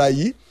Zamfara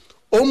yìí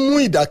ó mú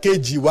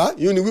ìdàkejì wá,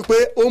 yìí ni wípé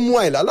ó mú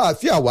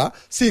àìlálàáfíà wá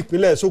sí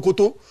ìpínlẹ̀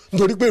Sokoto,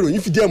 nítorí pé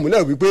ìròyìn fìdí ẹ̀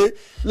múlẹ̀ wípé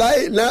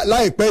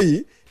láìpẹ́ yìí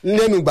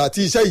lẹ́nu ìgbà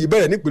tí iṣẹ́ yìí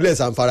bẹ̀rẹ̀ nípínlẹ̀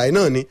Zamfara yìí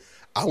náà ni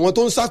àwọn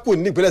tó ń sápò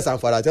nípínlẹ̀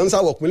Zamfara tí wọ́n ń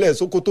sáwọ̀ ìpínlẹ̀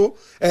Sokoto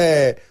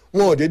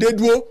wọn ò déédéé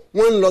dúró,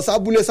 wọ́n ń lọ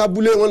sábúlé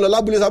wọ́n ń lọ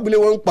lábúlé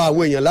wọ́n ń pa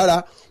àwọn èèyàn lára,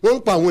 wọ́n ń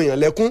pa àwọn èèyàn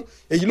lẹ́kún.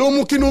 èyí ló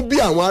mú kínú bí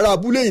àwọn ará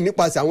abúlé yìí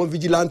nípasẹ̀ àwọn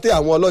vigilante,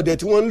 àwọn ọlọ́dẹ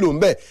tí wọ́n ń lò ń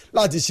bẹ̀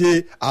láti ṣe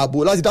ààbò,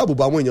 láti dáàbò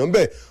bo àwọn èèyàn ń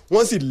bẹ̀.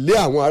 wọ́n sì lé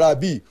àwọn ará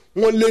bíi,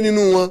 wọ́n lé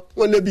nínú wọn,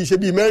 wọ́n lé bíi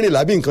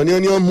 14 bí nǹkan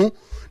ní wọ́n mú.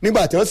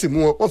 nígbà tí wọ́n sì mú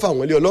wọn, wọ́n fà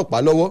wọ́n lé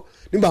ọlọ́pàá lọ́wọ́.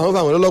 nígbà wọ́n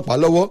fà wọ́n lọ́lọ́pàá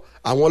lọ́wọ́,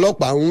 àwọn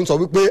ọlọ́pàá ń sọ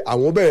wípé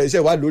àwọn bẹ̀rẹ̀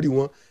iṣẹ́ ìwádìí lórí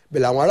wọn.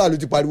 bẹ̀rẹ̀ àwọn aráàlú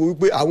ti pariwo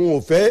wípé àwọn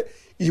ò fẹ́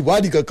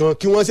ìwádìí kankan,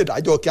 kí wọ́n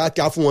ṣèdájọ́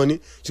kíákíá fún wọn ni.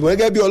 ṣùgbọ́n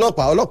gẹ́gẹ́ bí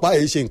ọlọ́pàá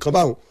èyí ṣe nǹkan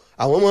báwọn,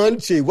 àwọn máa ń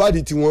ṣe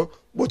ìwádìí tiwọn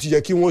bó ti yẹ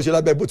kí wọ́n ṣe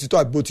lábẹ́ bó ti tọ́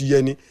àbí bó ti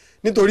yẹ ni.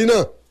 nítorí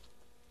náà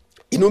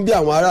inú bí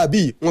àwọn ará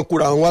bíi wọ́n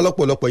kóra wọn wá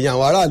lọ́pọ̀lọpọ̀ yẹn,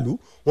 àwọn aráàlú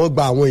wọ́n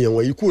gba àwọn èèyàn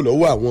wọ̀nyí kúrò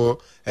lọ́wọ́ àwọn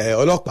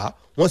ọlọ́pàá,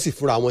 wọ́n sì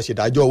fúnra wọn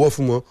ṣèdájọ́ ọwọ́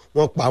fún wọn,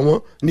 wọ́n pa wọ́n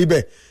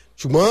níbẹ̀.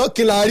 ṣùgbọ́n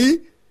kí la rí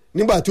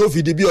nígbà tí ó fi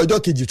di bí ọjọ́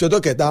kejì tí ọjọ́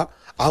kẹta,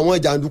 àwọn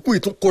jàǹdùkú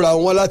ìtún kóra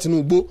wọn láti inú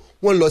igbó,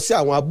 wọ́n lọ sí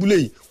àwọn abúlé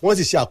yìí, wọ́n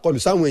sì ṣe àkọlù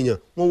sáwọn èèyàn,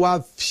 wọ́n wá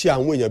ṣe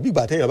àwọn èèyàn bí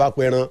ìgbà téèyàn bá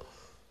pẹran.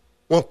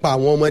 wọ́n pa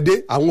àwọn ọmọdé,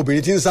 àwọn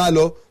obìnrin tí ń sá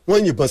lọ,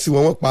 wọ́n yìnbọn sí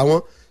wọn, wọ́n pa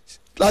wọ́n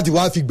láti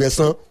wá fi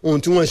gbẹ̀san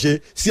ohun tí wọ́n ṣe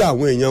sí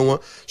àwọn èèyàn wọn.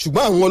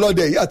 ṣùgbọ́n àwọn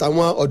ọlọ́dẹ yìí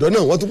àtàwọn ọ̀dọ́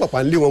náà wọ́n tún pàpà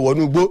ń lé wọn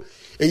wọnú igbó.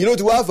 èyí ló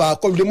ti wá fà á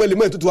kọlu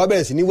lemọ́lemọ́ tó ti wá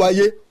bẹ̀rẹ̀ sí ní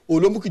wáyé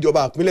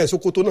olómùkìjọba ìpínlẹ̀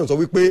Sokoto náà sọ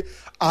wípé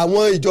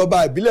àwọn ìjọba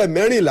ìbílẹ̀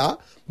 14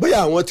 bóyá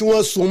àwọn tí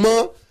wọ́n so mọ́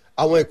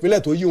àwọn ìpínlẹ̀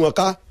tó yí wọn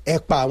ká ẹ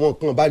pa àwọn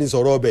nǹkan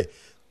ìbánisọ̀rọ̀ ọbẹ̀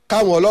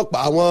káwọn ọlọ́pàá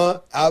àwọn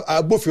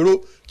agbófinró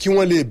kí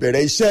wọ́n lè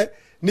bẹ̀rẹ̀ iṣẹ́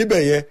níbẹ̀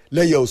yẹn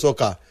lẹ́yẹ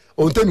òsọ̀kà.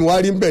 ohun tẹ́mi wá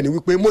rí ń bẹ̀ ni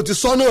wípé mo ti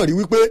sọ náà rí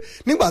wípé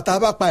nígbà tá a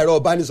bá pa ẹ̀rọ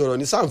ìbánisọ̀rọ̀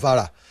ní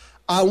Zamfara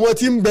àwọn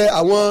tí ń bẹ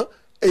àwọn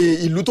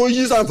ìlú tó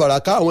yí Zamfara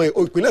ká àwọn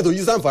ìpínlẹ̀ tó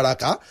yí Zamfara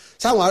ká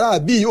sáwọn ará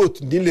bíi yóò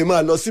ní lè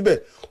máa lọ síbẹ̀.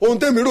 ohun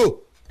tẹ́mi rò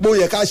pé ó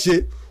yẹ ká ṣe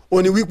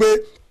òní wípé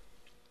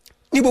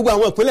ní gbogbo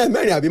àwọn ìpínlẹ̀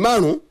 4 àbí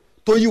 5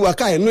 tó yí wa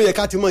ká ẹ̀ ló yẹ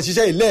ká ti mọ̀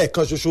ṣiṣẹ́ ilé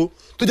ẹ̀kan ṣoṣo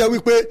tó jẹ́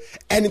wípé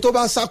ẹni tó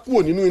bá sá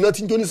kúrò nínú iná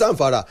tí ń jó ní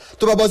Zamfara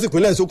tó bá bọ́ sí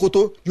ìpínlẹ̀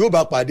Sokoto yóò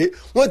bá pàdé.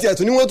 wọ́n ti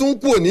ẹ̀tún ní wọ́n tún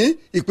kúrò ní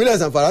ìpínlẹ̀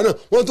Zamfara náà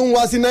wọ́n tún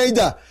wá sí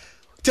Niger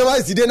tí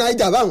wọ́n sì dé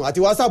Niger báwọn àti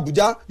wá sí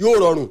Àbújá yóò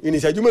rọrùn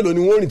ìrìnsẹ̀jú mélòó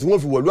ni wọ́n rìn tí wọ́n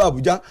fi wọ̀lú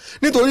Àbújá.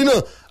 nítorí náà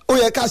ó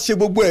yẹ ká ṣe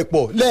gbogbo ẹ̀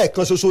pọ̀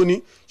lẹ́ẹ̀kan ṣoṣo ni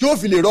yóò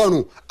fi lè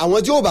rọrùn.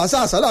 àwọn tí ó bá sá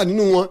àsálà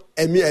nínú wọn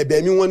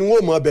ẹ̀bẹ̀ mi wọn ni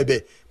wọ́n mọ̀ bẹ̀bẹ̀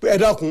pé ẹ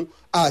dákun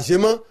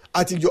àṣemọ́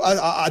àti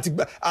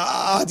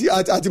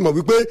mọ̀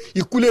wípé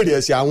ikú lè rè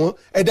ẹ̀sẹ̀ àwọn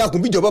ẹ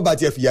dákun bíjọba bá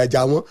tiẹ̀ fìyà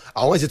jà wọn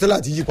àwọn ṣetán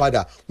láti yí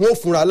padà. wọ́n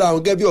fúnra lára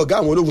wọn gẹ́gẹ́ bí ọ̀gá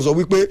àwọn ológun sọ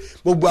wípé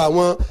gbogbo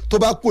àwọn tó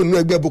bá kú nínú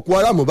ẹgbẹ́ Boko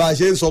Haram bá a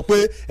ṣe ń sọ pé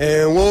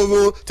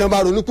wọ́n tí wọ́n bá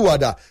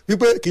ronúpìwàdà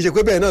wípé kì í ṣe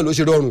pé bẹ́ẹ̀ náà ló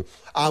ṣe rọrùn.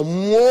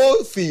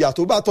 àwọn fìyà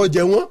tó bá tọ́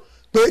jẹ wọ́n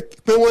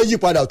pé wọ́n yí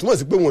padà túmọ̀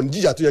sí pé wọ́n ní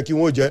jíjà tó yẹ kí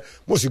wọ́n jẹ.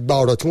 mo sì gba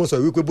ọ̀rọ̀ tí wọ́n sọ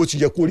wípé bó ti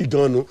yẹ kó rí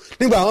gan-an nu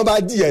nígbà wọn bá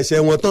jìyà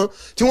ẹ̀ṣẹ̀ wọn tán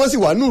tí wọ́n sì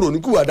wà ní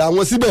ìrònúkúwàdà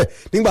wọn síbẹ̀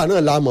nígbà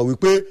náà la mọ̀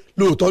wípé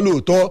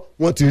lóòótọ́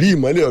wọ́n ti rí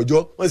ìmọ́lẹ̀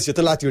ọjọ́ wọ́n sì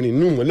ṣetán láti rìn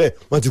nínú ìmọ́lẹ̀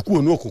wọ́n ti kú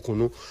òun òkùnkùn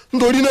nu.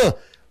 nítorí náà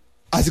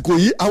àsìkò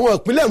yìí àwọn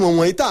ìpínlẹ̀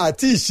wọ̀nyí tá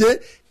àti ìṣe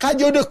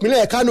kájọ́dé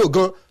ìpínlẹ̀ Kánò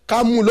gan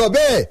ká mú lọ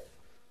bẹ́ẹ̀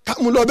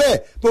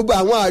gbogbo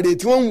àwọn àrè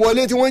tí wọ́n ń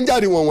wọlé tí wọ́n ń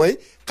jáde wọ̀nyí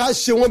ká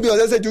ṣe wọ́n bí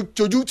ọ̀sẹ̀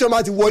jojú tí wọ́n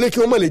bá ti wọlé kí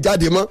wọ́n mọ̀ lè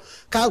jáde mọ́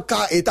ká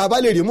ètò àbá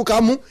lè rí mú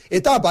ká mú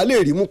ètò àbá lè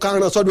rí mú ká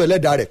rán sọ́dọ̀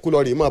ẹlẹ́dàá rẹ̀ kó lọ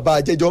rè mọ́ bá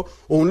a jẹ́jọ́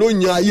òun ló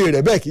yan ayé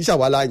rẹ̀ bẹ́ẹ̀ kì í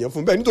ṣàwálà yàn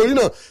fún bẹ́ẹ̀. nítorí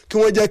náà kí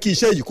wọ́n jẹ́ kí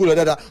iṣẹ́ yìí kó lọ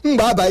dáadáa ń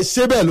bá a bá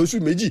ṣe bẹ́ẹ̀ lóṣù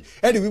méjì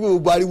ẹ̀rí wípé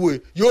gbogbo ariwo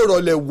yóò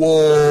rọlẹ̀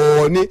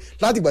wọ̀ọ́ ni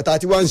láti gbàtà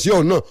tí wọ́n ń ṣe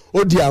ọ̀nà ó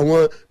di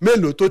àwọn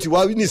mélòó tó ti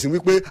wá nísìn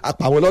wípé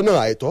àpà wọn lọ́nà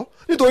àìtọ́.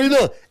 nítorí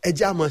náà ẹ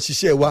jẹ́ á máa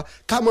ṣiṣẹ́ wa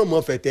ká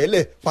mọ̀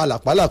fẹ̀tẹ́lẹ̀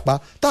pàlàpàlàpà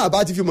tá a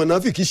bá ti fi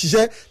mọ̀nàfíkì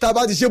ṣiṣẹ́ tá a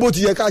bá ti ṣe bó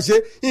ti yẹ ká ṣe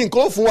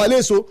nǹkan ó fún wa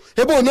léso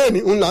ebo náà ni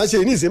òun là ń ṣe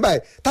ní ìsìn báyìí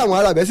táwọn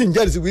ará bẹ́ẹ̀ sì ń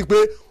jẹ́rìí sí wípé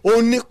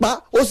ó nípa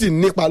ó sì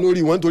nípa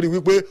lórí wọn nítorí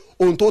wípé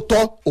ohun tó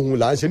tọ́ òun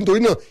là ń ṣe. nítorí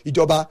náà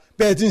ìjọba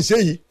bẹ́ẹ̀ tí ń ṣe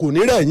yìí kò ní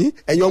rẹ̀ yín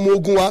ẹ̀yin ọmọ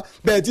ogun wa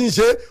bẹ́ẹ̀ tí ń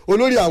ṣe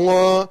olórí àwọn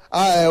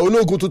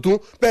ológun tuntun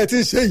bẹ́ẹ̀ tí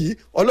ń ṣe yìí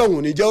Ọlọ́run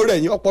ò ní jẹ́ ó rẹ̀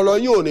yín ọpọlọ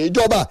yín ò ní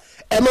jọba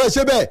ẹ máa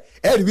ṣe bẹ́ẹ̀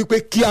ẹ rí wípé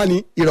kíá ni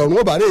ìrọ̀rùn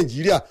ó bá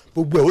Nàìjíríà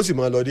gbogbo ẹ̀ ó sì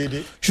máa lọ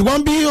déédéé. ṣùgbọ́n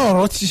bí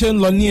ọ̀rọ̀ ti ṣe ń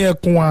lọ ní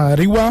ẹkùn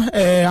àríwá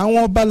àwọn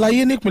ọba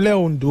aláyé nípínlẹ̀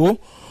Ondo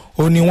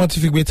ó ní wọ́n ti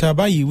fi gbé ta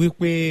báyìí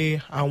wípé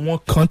àwọn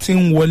kan ti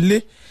ń wọlé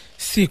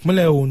sí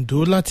ìpínlẹ̀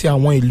Ondo láti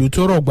àwọn ìlú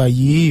tó rọ̀gbà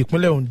yìí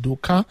ìpínlẹ̀ Ondo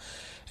ká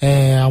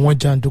àwọn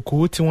jàǹdùkú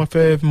tí wọ́n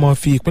fẹ́ mọ̀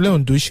fi ìpínlẹ̀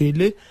Ondo ṣe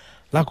ilé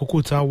lákòókò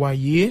tá a wà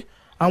yìí.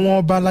 àwọn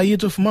ọba aláyé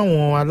tó fún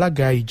àwọn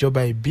alága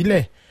ìjọba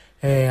ìbílẹ̀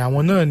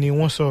àwọn náà ni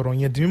wọ́n sọ ọ̀rọ̀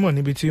yẹn di mímọ̀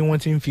níbi tí wọ́n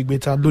ti ń fi gbé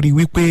ta lórí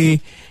wípé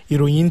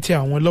ìròyìn tẹ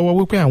àwọn lọ́wọ́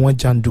wípé àwọn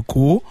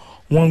jàǹdùkú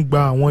wọ́n ń gba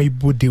àwọn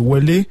ibodè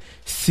wọlé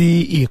sí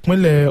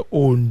ìpínlẹ̀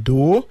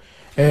Ondo.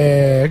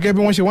 Gẹ́gẹ́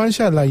bí wọ́n ṣe wá ń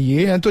ṣàlàyé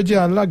ẹni tó jẹ́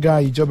alága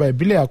ìjọba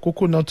ìbílẹ̀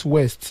Àkókò North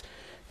West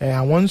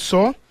àwọn ń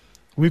sọ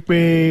wípé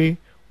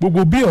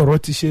gbogbo bí ọ̀rọ̀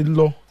ti ṣe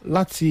lọ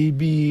láti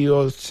bí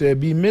ọ̀sẹ̀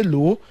bíi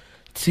mélòó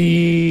tí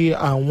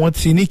àwọn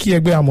ti ní kí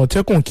ẹgbẹ́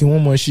Àmọ̀tẹ́kùn kí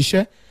wọ́n mọ̀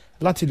ṣiṣẹ́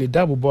láti lè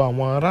dáàbò bo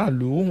àwọn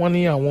aráàlú. wọ́n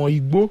ní àwọn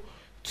igbó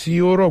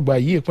tí ó rọ̀gbà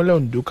yí ìpínlẹ̀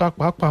Ondo ká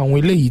pàápàá àwọn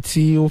eléyìí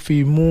tí ó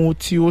fi mú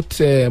tí ó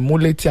tẹ̀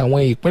múlẹ̀ tí àwọn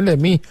ìpínlẹ̀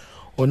míì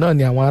òun náà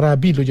ni àwọn ará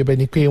bíi lójọba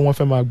ni pé wọ́n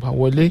fẹ́ máa gbà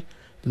wọlé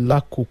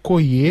lákòókò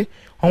yìí.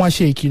 wọ́n wá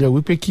ṣe ìkìlọ̀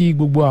wípé kí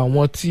gbogbo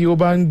àwọn tí ó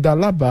bá ń da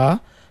lábàá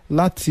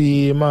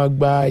láti máa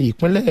gba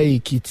ìpínlẹ̀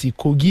Èkìtì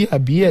Kogi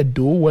àbí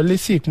Ẹ̀dó wọlé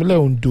sí ìpínlẹ̀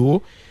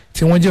Ondo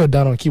tí wọ́n jẹ́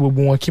ọ̀daràn kí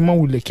gbogbo wọn kí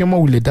wọ́n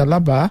wulẹ̀ da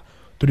lábàá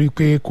torí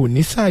pé kò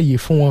ní sáàyè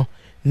fún wọn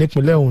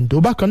nípínlẹ̀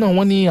Ondo. bákan náà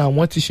wọ́n ní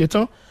àwọn ti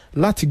ṣetán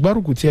láti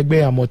gbárùkù ti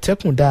ẹgbẹ́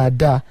Àmọ̀tẹ́kùn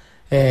dáadáa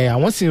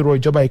àwọn sì rọ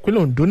ìjọba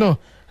ìpínlẹ̀ Ondo náà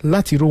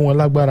láti ró wọn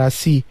lágbára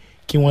sí i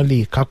kí wọ́n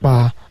lè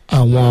kápá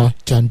àwọn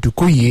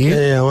jàǹdùkú yìí.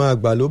 àwọn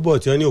àgbà ló bọ̀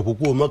tí wọ́n ní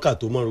òpópó mọ́kà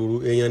tó mọ̀ rúru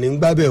èèyàn ní ń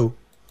gbábẹ́ o.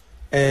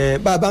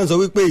 bá a bá ń sọ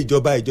wípé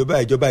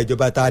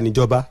ìjọba ta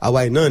níjọba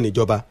àwa náà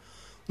níjọba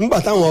nígbà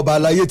táwọn ọba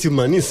aláyé ti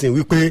mọ̀ nísìn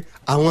wípé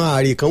àwọn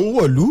ààrẹ kan ń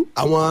wọ̀lú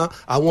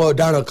àwọn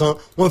ọ̀daràn kan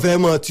wọ́n fẹ́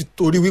mọ̀ ti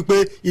torí wípé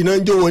iná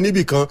ń jó wọn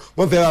níbì kan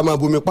wọ́n fẹ́ máa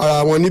bomi para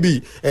wọn níbì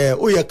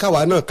ó yẹ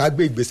káwa náà ká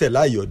gbé ìgbésẹ̀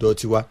láàyè ọ̀dọ̀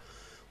tiwa.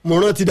 mo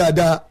rántí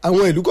dáadáa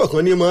àwọn ìlú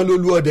kọ̀ọ̀kan ní máa ń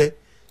lólú ọdẹ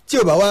tí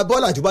ò bá wá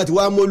bọ́ọ̀lù àti bá ti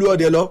wá mólú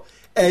ọdẹ lọ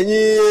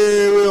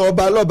ẹ̀yin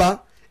ọba lọ́ba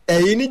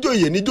ẹ̀yin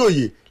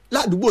níjòyè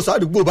ládùúgbò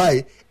sádùúgbò báyìí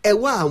ẹ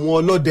wá àwọn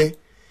ọlọ́dẹ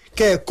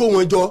kẹ́ ẹ kó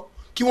wọn jọ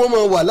kí wọ́n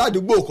máa wà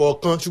ládùúgbò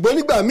kọ̀ọ̀kan ṣùgbọ́n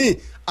nígbà míì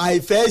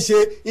àìfẹ́ ṣe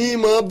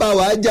ìmọ̀ bá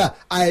wa jà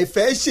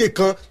àìfẹ́ ṣe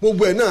kan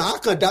gbogbo ẹ̀ náà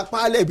àkàndá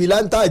pálẹ̀ bíi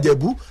láńtà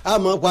àjẹ̀bú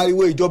àmọ́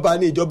pariwo ìjọba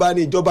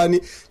ni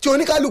tí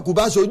oníkálukú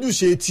bá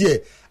ṣojúṣe tiẹ̀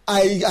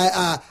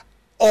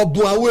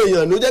ọ̀bùn àwọn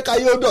èèyàn ló jẹ́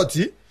káyé ó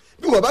dọ̀tí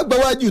bí wọ́n bá gbá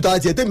wájú ta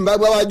tiẹ̀ tèmi bá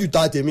gbá wájú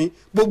ta tèmi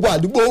gbogbo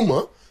àdúgbò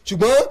mọ̀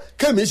ṣùgbọ́n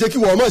kẹ́mi ṣe kí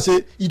wọ́n mọ̀ ṣe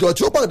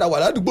ìdọ̀tí ó padà wà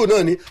ládùúgbò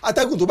náà ni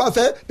atẹ́gùn tó bá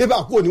fẹ́ pépà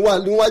kúrò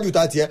níwájú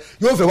ta tiẹ̀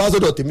yóò fẹ́ wá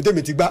sọ́dọ̀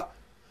tèmi ti gbá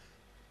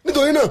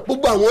nítorí náà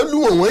gbogbo àwọn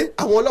lúwọ̀n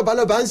àwọn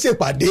lọ́balọ́ba ń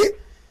ṣèpàdé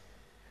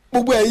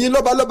gbogbo ẹ̀yin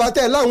lọ́balọ́ba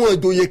tẹ̀ láwọn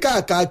ìjòyè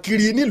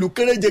káàkiri nílùú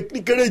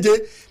kéréje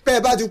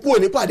bẹ́ẹ̀ bá ti kúrò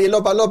nípàdé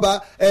lọ́balọ́ba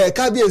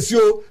kábíyèsí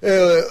o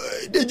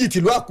Déjì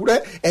tìlú Àkúrẹ́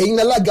ẹ̀yin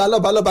alága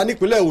lọ́balọ́ba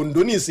nípínlẹ̀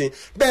Oǹdó nìsín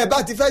bẹ́ẹ̀ bá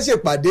ti fẹ́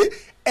ṣèpàdé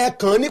ẹ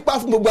kàn nípa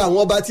fún gbogbo àwọn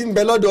ọba tí ń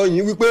bẹ lọ́dọ̀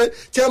yìí wípé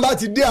tí wọ́n bá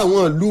ti dé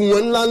àwọn ìlú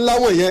wọn ńláńlá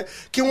wọ̀nyẹn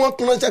kí wọ́n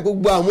ránṣẹ́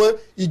gbogbo àwọn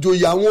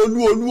ìjòyè àwọn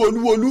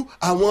olú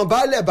àwọn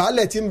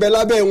baálẹ̀ tí ń bẹ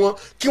lábẹ́ wọn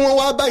kí wọ́n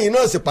wá báyìí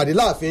náà ṣèpàdé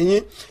láàfin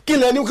yín kí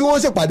lẹ́ni kí wọ́n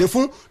ṣèpàdé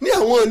fún ní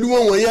àwọn ìlú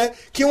wọn wọ̀nyẹn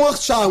kí wọ́n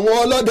ṣa àwọn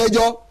ọlọ́dẹ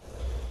jọ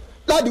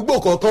ládùúgbò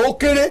kọ̀ọ̀kan ó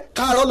kéré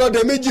káàrọ̀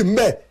ọlọ́dẹ méjì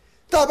ńbẹ̀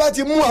tá a bá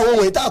ti mú àwọn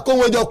wọ̀nyí tá a kó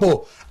wọn jọ pọ̀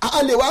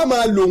a lè wá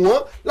máa lò wọ́n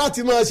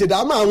láti máa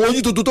ṣèdámọ̀ àwọn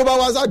ojú tuntun tó bá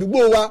wá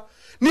sádùúgbò wa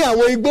ní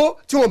àwọn igbó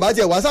tí wọn bá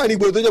tiẹ̀ wá sáàrin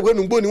igbó tó jẹ́ pé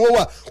nùgbó ni wọ́n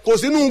wà kò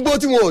sínú igbó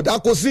tí wọn ò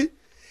dáko sí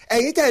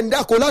ẹ̀yin tẹ̀ ń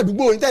dáko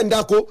ládùúgbò yín tẹ̀ ń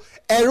dáko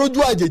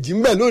ẹ̀rọ́jú àjèjì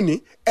ńbẹ̀ lónìí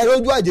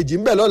ẹ̀rọ́jú àjèjì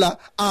ńbẹ̀ lọ́la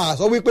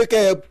àsọ wípé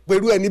kẹ́ ẹ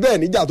pẹ̀lú ẹni bẹ́ẹ̀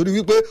níjà torí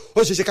wípé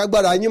ó ṣeéṣe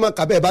kágbára yín mọ́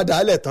kábẹ́ ẹ̀ bá dà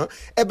á lẹ̀ tán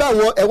ẹ bá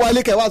wọn ẹ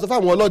wálé kẹ́ ẹ wá sọ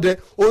fáwọn ọlọ́dẹ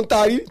ohun tá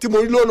a rí tí mo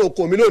rí lọ́nà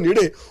oko mi lónìí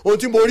rè ohun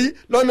tí mo rí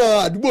lọ́nà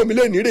àdúgbò mi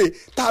lónìí rè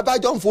tá a bá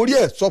jọ ń forí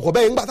ẹ̀ sọ̀kọ̀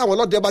bẹ́ẹ̀ nígbà táwọn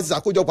ọlọ́dẹ bá ti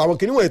ṣàkójọpọ̀ àwọn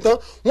kìnìún ìtàn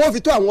wọ́n fi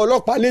tó àwọn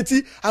ọlọ́pàá létí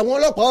àwọn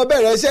ọlọ́pàá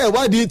bẹ̀rẹ̀ iṣẹ́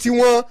ìwádìí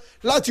tiwọn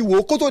láti wò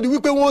ó kó tó di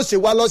wípé wọ́n ṣe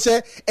wá lọ́ṣẹ́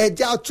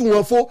ẹjẹ́ á tú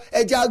wọn fó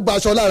ẹjẹ́ á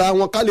gbaṣọ lára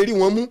wọn ká lè rí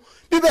wọn mú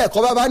bíbẹ̀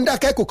ẹ̀kọ́ bá ń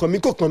dákẹ́ kò kàn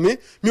mí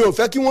mi ò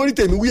fẹ́ kí wọ́n rí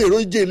tèmi wí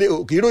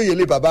ìròyìn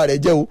ilé bàbá rẹ̀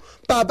jẹ́ o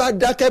bá a bá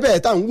dákẹ́ bẹ́ẹ̀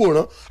tá à ń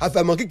wòran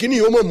àfẹ̀mọ́ kíkiní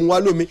yóò mọ̀ mú wa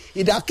lómi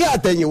ìdákẹ́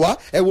àtẹ̀yìnwá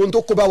ẹ̀wọ̀n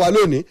tó kó bá wa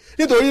lónìí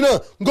nítorí náà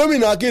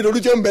gómìnà Akérédolú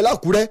jẹ́ ń bẹ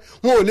l'Ákúrẹ́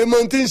wọn ò lè mọ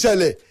tí ń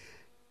ṣẹlẹ̀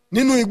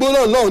nínú igbó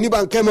lọ́hùn ní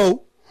Bánkẹ́mọ́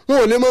o wọn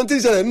ò lè mọ tí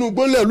ń ṣẹlẹ̀ nínú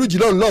igbó ńlẹ̀ Olújì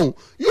lọ́hùn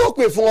yóò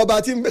pè fún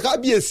ọba tí ń bẹ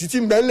kábíyèsí tí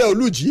ń bẹ ńlẹ̀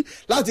Olújì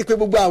láti pe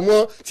gbogbo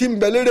àwọn tí ń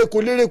bẹ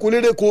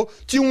lérèkó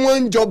tí wọ́n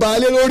ń jọba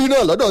alẹ́ lórí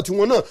náà lọ́dọ̀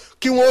tiwọn náà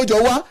kí wọ́n ó jọ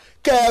wá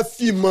kẹ́ ẹ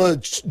fìmọ̀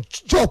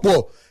jọ̀pọ̀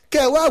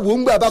kẹ́ ẹ wá wò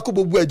ń gbà bá kó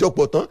gbogbo ẹ̀jọ̀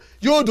pọ̀ tán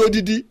yóò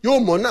dodidi yóò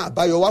mọ̀ náà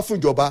àbáyọ wá fún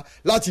ìjọba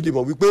láti lè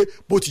mọ̀ wípé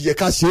bó ti yẹ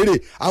ká ṣeré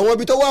àwọn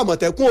ibi tó wà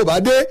Àmọ̀tẹ́kùn ò bá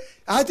dé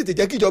á tètè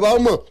jẹ́ kí ìjọba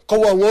mọ̀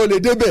kọ́wọ́ wọn ó lè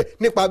débẹ̀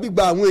nípa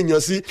gbígba àwọn èèyàn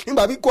sí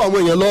nípa kíkó àwọn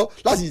èèyàn lọ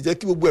láti jẹ́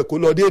kí gbogbo ẹ̀ kó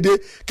lọ déédéé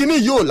kíní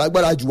yóò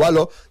lágbára jù wá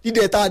lọ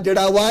dídẹ tá a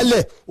dẹra wá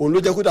lẹ̀ òun ló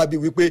jẹ́ kó dàbí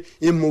wípé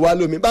ìmú wa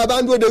lómi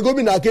bàbá ń dúró de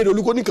gómìnà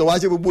Akérédolú kó nìkan wá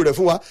ṣe gbogbo rẹ̀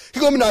fún wa kí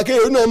gómìnà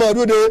Akérédolú náà máa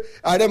dúró de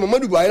ààrẹ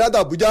Muhammadu Buhari láti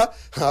Àbújá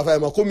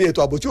àfàìmọ̀ kómi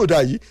ètò ààbò tí ò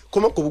dáa yìí kó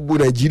mọ̀ kó gbogbo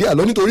Nàìjíríà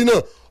lọ nítorí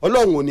náà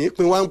Ọlọ́run ò ní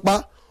pín wá ń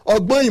pa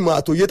ọgbọ́n ìmọ̀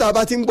àtòyé tá a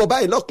bá ti ń gbọ́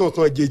báyìí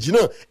lọ́kànkan ìjèjì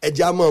náà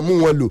ẹ̀jẹ̀ á máa mú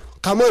wọn lò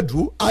ká má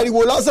dúró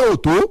ariwo lásán ò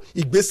tó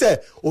ìgbésẹ̀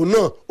òun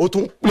náà ó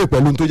tún pè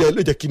pẹ̀lú tó jẹ́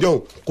ló jẹ́ kíní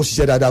ọ̀hún kó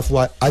ṣiṣẹ́ dáadáa fún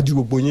wa ajú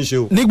gbogbo yín ṣe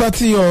o. nígbà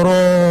tí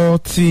ọ̀rọ̀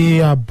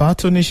ti àbá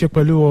tó ní ṣe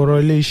pẹ̀lú ọ̀rọ̀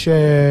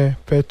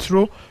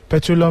iléeṣẹ́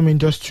Petroleum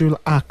Industrial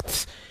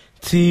Act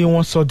tí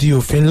wọ́n sọ di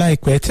òfin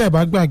láìpẹ́ tẹ́ ẹ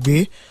bá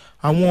gbàgbé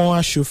àwọn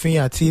aṣòfin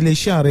àti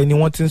iléeṣẹ́ ààrẹ ni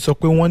wọ́n ti ń sọ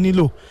pé wọ́n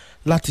nílò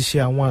láti ṣe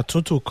àwọn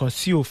àtúntò kan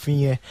sí òfin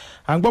yẹn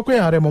à ń gbọ́ pé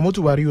ààrẹ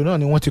Muhammadu Buhari náà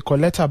ni wọ́n ti kọ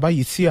lẹ́tà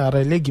báyìí sí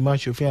ààrẹ lẹ́gìmọ̀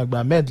aṣòfin àgbà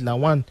Ahmed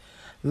Lawan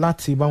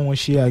láti bá wọn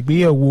ṣe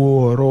àgbéyẹ̀wò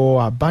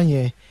ọ̀rọ̀ àbá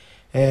yẹn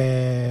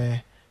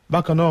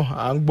bákan náà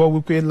à ń gbọ́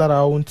wípé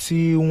lára ohun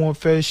tí wọ́n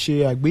fẹ́ ṣe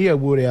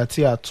àgbéyẹ̀wò rẹ̀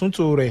àti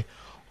àtúntò rẹ̀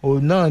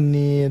òun náà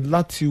ni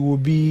láti wo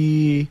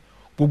bí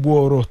gbogbo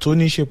ọ̀rọ̀ tó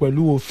ní ṣe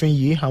pẹ̀lú òfin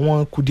yìí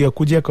àwọn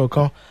kùdìẹ̀kudiẹ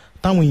kankan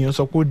táwọn èèyàn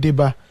sọ pé ó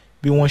débá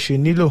bí wọ́n ṣe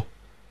nílò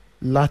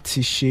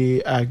láti ṣe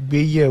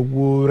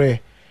àgbéyẹ̀wò rẹ̀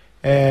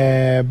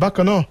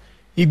bákan náà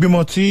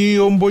ìgbìmọ̀ tí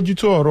ó ń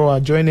bójútó ọ̀rọ̀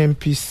àjọ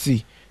NNPC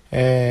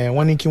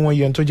wọ́n ní kí wọ́n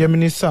yọ ẹni tó jẹ́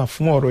mínísítà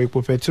fún ọ̀rọ̀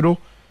epo pẹtiró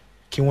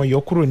kí wọ́n yọ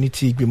kúrò ní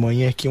ti ìgbìmọ̀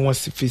yẹn kí wọ́n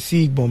fi sí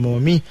ìgbìmọ̀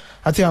míì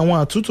àti àwọn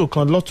àtúntò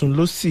kan lọ́tún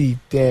lósì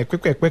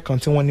pẹ́pẹ́pẹ́ kan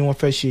tí wọ́n ní wọ́n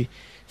fẹ́ ṣe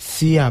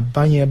sí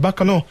àbá yẹn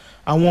bákan náà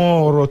àwọn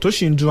ọ̀rọ̀ tó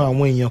sì ń dùn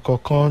àwọn èèyàn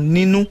kọ̀ọ̀kan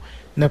nínú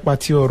nípa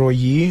ti ọ̀rọ̀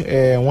yìí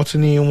wọ́n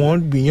tún ní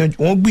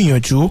wọ́n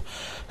gbìyànjú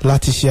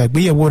láti ṣe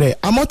àgbéyẹ̀wò rẹ̀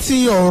àmọ́ tí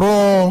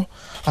ọ̀rọ̀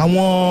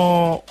àwọn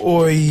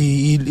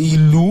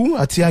ìlú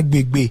àti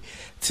agbègbè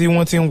tí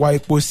wọ́n ti ń wa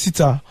epo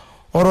síta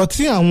ọ̀rọ̀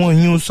tí àwọn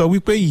èèyàn sọ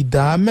wípé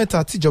ìdá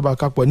 3 tíjọba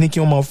àpapọ̀ ní kí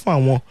wọ́n máa fún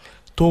àwọn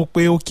tó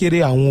pé ó kéré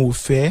àwọn ò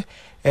fẹ́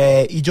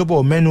ìjọba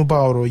ò mẹ́nuba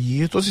ọ̀rọ̀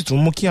yìí tó sì tún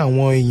mú kí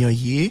àwọn èèyàn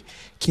yìí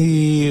kí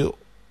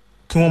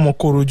wọ́n mọ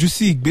korojú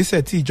sí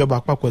ìgbésẹ̀ tí ìjọba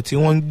àpapọ̀ tí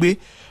wọ́n ń gbé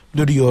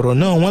lórí ọ̀rọ̀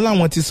náà wọ́n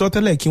láwọn ti sọ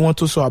tẹ́lẹ̀ kí wọ́n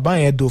tó sọ àbá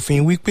yẹn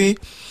dòfin wípé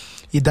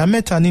ìdá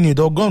 3 nínú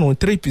ìdá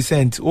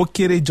 3% ó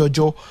kéré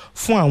jọjọ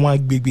fún àwọn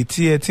agbègbè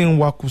tí ẹ ti ń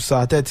wa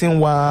kùsà tẹ́ ti ń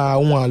wa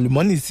àwọn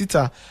àlùmọ́nì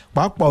síta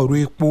pàápàá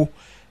ọ̀rọ̀ epo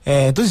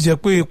tó sì jẹ́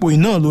pé epo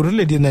iná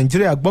lórílẹ̀‐èdè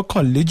Nàìjíríà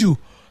gbọ́kànlé jù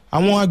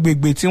àwọn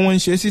agbègbè tí wọ́n ń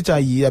ṣe síta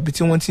yìí àbí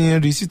tí wọ́n ti ń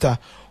rí síta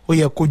ó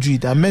yẹ kó ju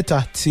ìdá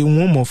 3 tí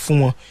wọ́n mọ̀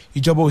fún wọn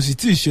ìjọba ò sì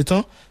tí ì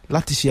ṣetán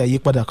láti ṣe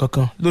àyípadà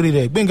kankan lórí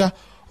rẹ̀ Gbénga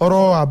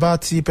ọ̀rọ̀ àbá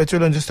ti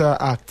Petroleum Industrial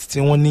Act tí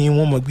wọ́n ní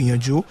wọ́n mọ̀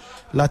gbìyànjú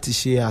láti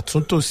ṣe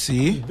àtúntò sí.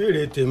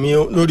 ìbéèrè tèmi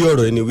lórí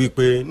ọ̀rọ̀ yìí ni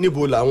wípé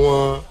níbo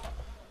làwọn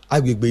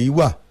agbègbè yìí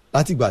wà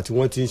látìgbà tí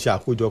wọ́n ti ń ṣe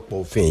àkójọpọ̀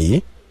òfin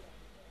yìí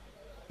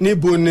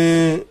níbo ni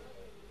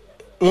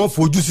wọ́n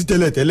fojú sí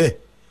tẹ́lẹ̀tẹ́lẹ̀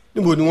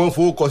níbo ni wọ́n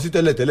fowó kọ sí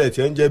tẹ́lẹ̀tẹ́lẹ̀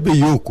tí wọ́n jẹ́ bẹ́ẹ̀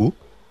yóò kó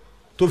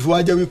tó fi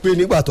wá jẹ́ wípé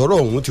nígbà tọ́rọ̀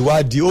ọ̀hún ti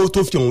wá di ó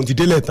tó fi ọ̀hún ti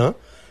délẹ̀ tán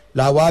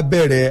la wá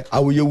bẹ̀rẹ̀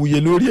awuyewuye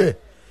lórí ẹ̀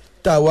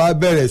tá a wá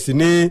bẹ̀rẹ̀ sí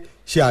ní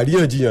ṣe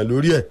àríyànjiyàn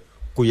lórí ẹ̀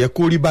kò yẹ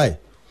kó rí báyìí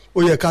ó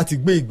yẹ ká ti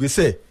gbé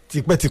ìgbésẹ̀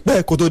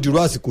tipẹ́tipẹ́ kó tó dirú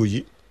àsìkò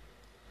yìí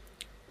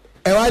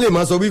ẹ wá lè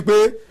máa sọ wípé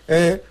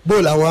bó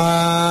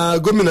làwọn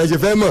gómìnà ṣe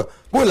fẹ́ mọ̀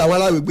bó làwọn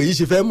alágbègbè yìí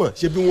ṣe fẹ́ mọ̀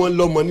ṣé bí wọ́n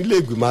lọ́mọ nílé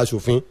ìgbìmọ̀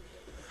asòfin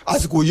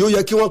àsìkò yìí ó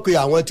yẹ kí wọ́n pe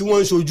àwọn tí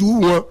wọ́n ń ṣojú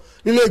wọn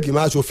nílé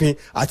ìgbìmọ̀ asòfin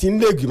àti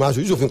nílé ìgbìmọ̀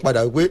aṣojúṣòfin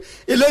padà wípé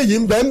eléyìí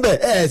ń bẹ́ẹ̀ bẹ́ẹ̀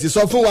ẹ̀ sì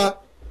sọ fún wa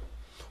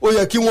ó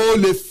yẹ kí wọ́n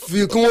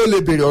lè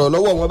béèrè ọ̀rọ̀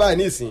lọ́wọ́ wọn báyìí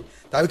nísìn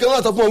tàbí kí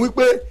wọ́n sọ fún wọn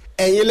wípé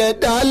ẹ̀yin lẹ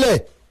dálẹ̀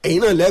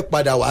ẹ̀yin náà lẹ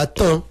padà wá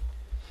tán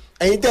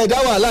ẹ̀yin tẹ́ ẹ dá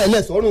wàhálà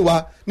ilẹ̀ sọ́rùn wa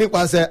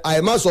nípasẹ̀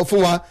àìmá sọ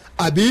fún wa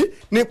àbí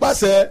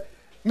nípasẹ̀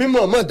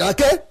mímọ̀ mọ̀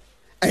dákẹ́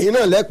ẹ̀yin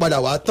náà lẹ padà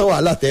wá tán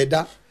wàhálà tẹ́ ẹ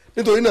dá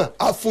nítorí náà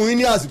a fún yín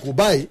ní àsìkò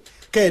báyìí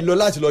kẹ́ ẹ lọ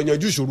láti lọ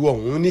yanjú ìṣòro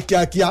ọ̀hún ní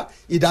kíákíá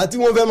ìdá tí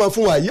wọ́n fẹ́ máa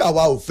fún wa yìí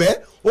àwa ò fẹ́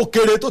ó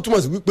kéré tó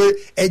túmọ̀ sí wípé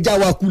ẹ já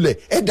wa kulẹ̀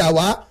ẹ dà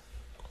wá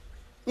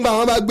nígbà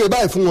wọn bá gbé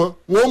báyìí fún wọn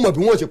wọn ó mọ̀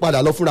bí wọ́n ṣe padà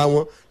lọ fúnra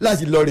wọn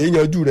láti lọ rèé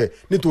yanjú rẹ̀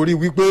nítorí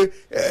wípé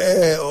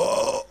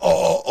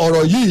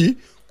ọ̀rọ̀ yìí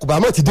kò bá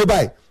mọ̀ ti dé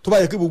báyìí tó bá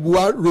yẹ kí gbogbo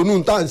wa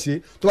ronú tá à ń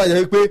ṣe tó bá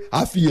yẹ pé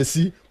a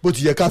fiyèsí bó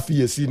ti yẹ ká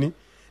fiyèsí ni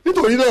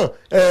nítorí náà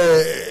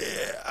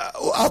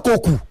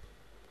àkókù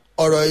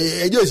ọ̀rọ̀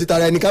ẹjọ́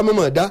ìṣètara ẹni ká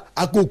mọ̀mọ́ dá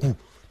àkókù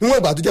níwọ̀n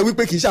ìgbà tó jẹ́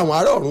wípé kì í ṣe àwọn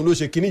ará ọ̀run ló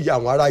ṣe kíní yìí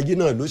àwọn ará ayé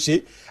náà ló ṣe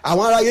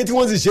àwọn ará ayé tí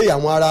wọ́n sì ṣe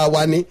àwọn ará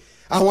wa ni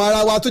àwọn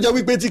ará wa tó jẹ́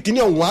wípé tí kíní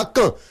ọ̀hún á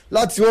kàn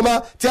láti wọ́n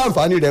bá tí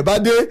àǹfààní rẹ̀ bá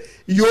dé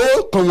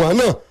yóò kàn wọ́n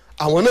náà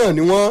àwọn náà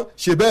ni wọ́n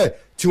ṣe bẹ́ẹ̀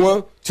tí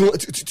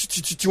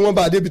wọ́n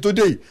bá débi tó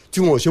dé yìí tí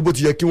wọ́n ò ṣe bó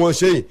ti yẹ kí wọ́n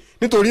ṣe yìí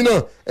nítorí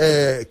náà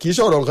kì í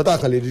ṣọ̀rọ̀ nǹkan tá a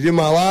kàn lè dédé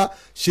máa wá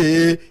ṣe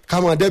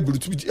ká máa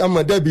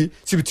dẹ́bi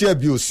síbi tí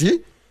ẹ̀bi ò sí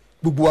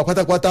gbogbo wa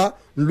pátápátá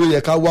ló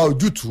yẹ ká wá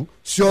ojútùú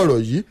sí ọ̀rọ̀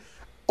yìí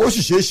ó sì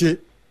ṣeé ṣe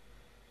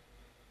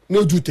ní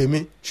ojú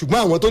tèmi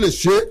ṣùgbọ́n àwọn tó lè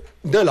ṣe é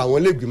náà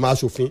làwọn ilégbìmọ̀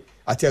asòfin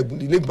àti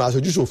ilégbìmọ̀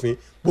aṣojúṣòfin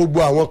gbogbo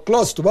àwọn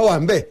clause tó bá wà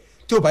ńbẹ̀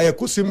tí ò bá yẹ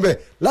kó sí ńbẹ̀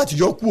láti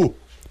yọ kúrò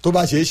tó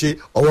bá ṣeé ṣe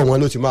ọwọ́ wọn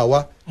ló ti máa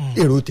wá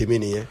èrò tèmi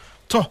nìyẹn.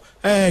 tọ́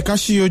ká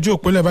ṣí ojú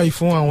òpólẹ̀ báyìí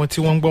fún àwọn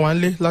tí wọ́n ń gbọ́ wá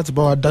lé láti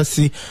bá wa dá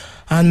sí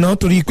àná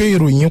torí pé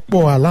ìròyìn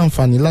pọ̀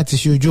aláǹfààní láti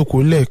ṣí ojú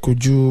òpólẹ̀ kò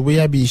ju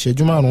bóyá bíi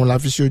ìṣẹ́jú márùn-ún la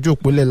fi ṣí ojú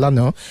òpólẹ̀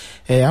lánàá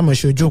àmọ́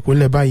ṣí ojú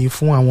òpólẹ̀ báyìí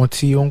fún àwọn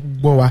tí ó ń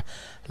gbọ́ wa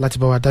láti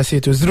bá wa dá sí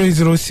ètò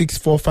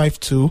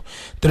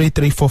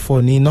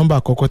 08064523344 ní nọ́mbà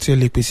àkọ́kọ́ tí ẹ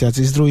lè pèsè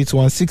àti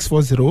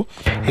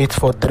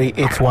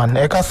 08164084381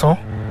 ẹ káàsán.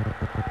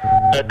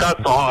 ẹ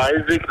káàsán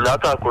Isaac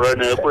látàkùrẹ́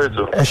ní ẹkú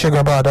ètò. ẹ ṣe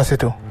gan bá wa dá sí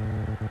ètò.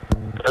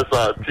 ẹ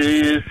sà tí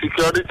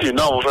security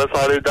náà mo fẹ́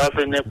sáré dá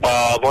sí nípa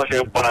bọ́n ṣe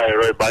ń pa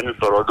ẹ̀rọ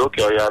ìbánisọ̀rọ̀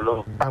lókè ọ̀yà lọ.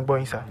 à ń gbọ́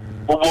yín sà.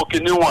 gbogbo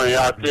kinní wọ̀nyí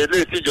àti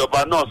eléyìí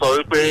tíjọba náà sọ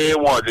wípé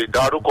wọn ò lè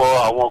dárúkọ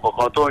àwọn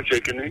kọ̀ọ̀kan tó ń ṣe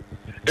kinní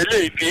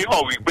eléyìí fi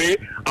hàn wípé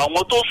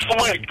àwọn tó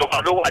súnmọ́ ìjọba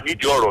ló wà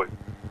nídìí ọ̀rọ̀ yìí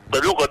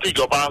pẹ̀lú nǹkan tí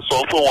ìjọba ń sọ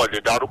fún wọn lè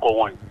dárúkọ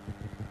wọn yìí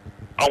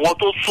àwọn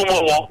tó súnmọ́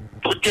wọn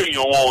tó jẹ́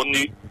èèyàn wọn ò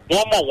ní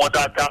wọ́n mọ̀ wọ́n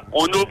dáadáa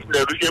òun ló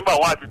lẹ̀rú ṣe ń bà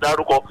wọ́n àti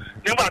dárúkọ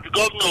nígbà tí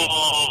gómìnà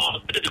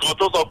stéètì kan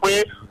tó sọ pé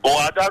òun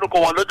á dárúkọ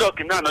wọn lọ́jọ́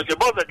kìíní àná ṣe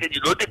bọ́ọ̀sẹ̀ kejì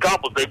ló dì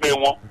káàpù sẹ́gbẹ́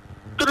wọn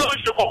tó ló ń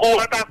ṣe kókó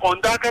wáta kan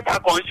dákẹ́ta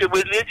kan ń ṣe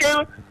wẹlé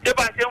ṣé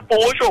bá ṣe ń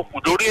fowó ṣòfò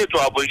lórí ètò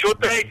ààbò ìṣó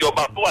tẹ́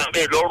ìjọba tó wà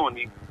bẹ́ẹ̀ lọ́rùn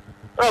ni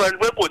lọ́rọ̀ ẹni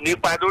pé kò ní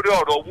pa lórí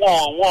ọ̀rọ̀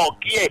wọn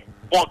kí ẹ̀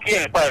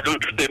nípa ẹ̀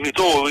lójú tèmi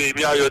tó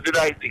èmi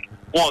Ayọ̀délé Isaac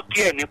wọn kí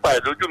ẹ̀ nípa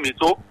ẹ̀ lójú mi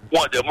tó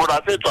wọn dẹ̀ múra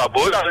ṣètò ààbò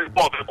ó dàbí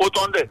pọ̀ fi kó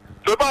tán dẹ̀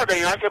tó bá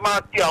dẹ̀yìn á ṣe máa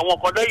ti àwọn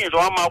kan lẹ́yìn tó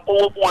wọ́n máa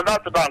kówó fún wọn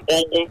láti ra nǹkan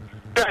ogun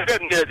bẹ́ẹ̀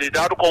ni ẹ̀ lè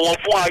dárúkọ wọn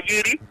fún ayé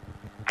rí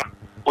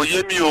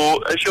òye mi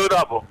o ẹ ṣé ó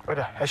dàbọ̀.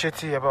 kódà ẹ ṣe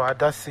tí ẹ bá wa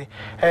dá sí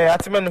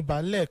àti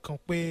mẹ́nubà lẹ́ẹ̀kan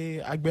pé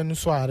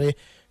agbẹnusọ ààrẹ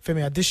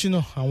Fẹ́mi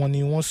Adésínà àwọn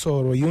ni wọ́n sọ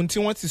ọ̀rọ̀ yìí ohun tí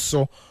wọ́n ti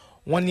sọ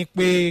wọ́n ní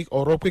pé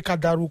ọ̀rọ̀ pé ká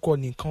dárúkọ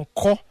nìkan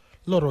kọ́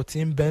lọ́rọ̀ tí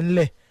ń bẹ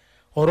ńlẹ̀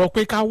ọ̀rọ̀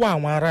pé ká wá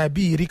àwọn ará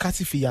bíi rí ká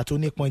sì fìyà tó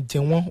nípọn jẹ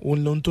wọ́n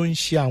òun lóhun tó ń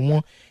ṣe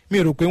àwọn mi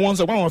rò pé wọ́n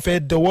sọ pé àwọn fẹ́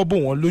dọwọ́ bò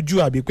wọ́n lójú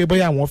àbí pé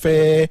bóyá àwọn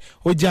fẹ́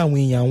ó jẹ́ àwọn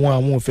èèyàn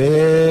àwọn ò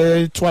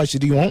fẹ́ tú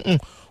àṣírí wọn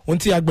ohun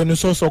tí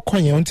agbẹnusọ sọ kọ́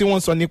yẹn ohun tí wọ́n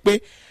sọ ni pé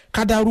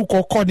ká dárúkọ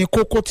kọ́ ni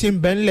kókó tí ń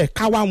bẹ ńlẹ̀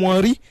ká wá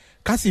wọn rí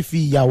ká sì fi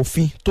ìyà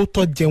òfin tó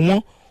tọ́ jẹ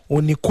wọ́n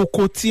òun ni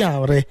kókó tí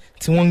ààrẹ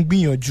tí wọ́n ń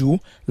gbìyànjú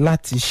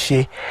láti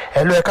ṣe.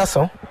 Hello ẹ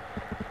káàsán.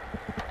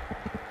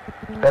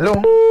 Hello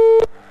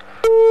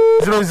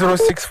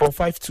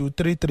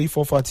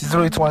 006452334 àti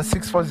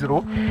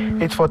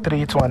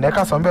 08164084381 ẹ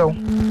káàsán bẹ́ẹ̀ o.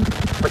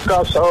 ẹ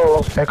káàsán o.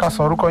 ẹ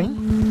káàsán orúkọ yín.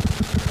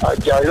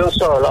 Àjàyí ló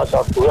sọ̀rọ̀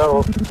látàkùrẹ́ o.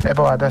 ẹ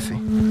bá wa dá sí.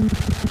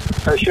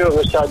 ẹ ṣé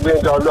omi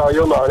ṣàgbéǹda Olúwa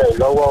yóò máa rẹ̀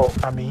lọ́wọ́ o.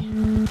 àmín.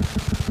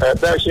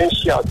 bẹ́ẹ̀ ṣe ń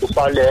ṣe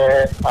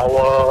àtúpalẹ̀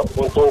àwọn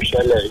ohun tó ń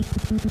ṣẹlẹ̀ yìí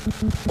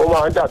ó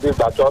máa ń dàbí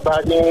ìgbà tó bá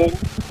ní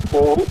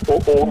ohun tó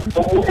mú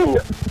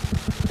èèyàn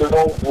tí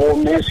wọ́n wo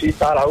omi sí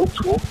tára ń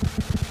tù ú.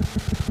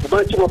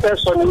 ṣùgbọ́n tí mo fẹ́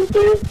sọ ni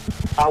wípé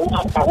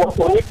àwọn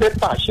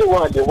onípépà ṣé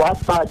wọn lè wá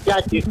bá a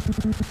jáde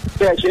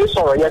bí ẹ ṣe ń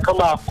sọ̀rọ̀ yẹn kán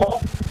máa kọ́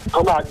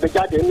kan máa gbé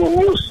jáde nínú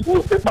news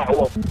nínú pépà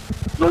wọn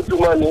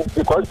lójúmọ́ ni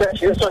because bẹ́ẹ̀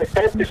ṣe ń sọ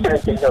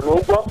 10% èèyàn ló ń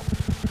gbọ́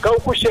kan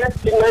kú ṣe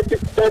sí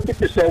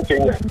 90%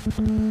 èèyàn.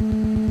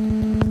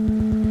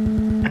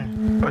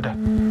 ọ̀dà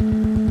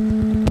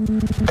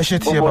ẹ ṣe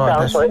tí ẹ bá wà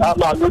dá sí. gbogbo tá a sọ a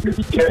máa lójú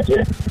díẹ̀.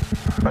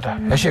 ọ̀dà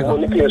ẹ ṣe gan. mo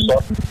ní kí n sọ.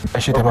 ẹ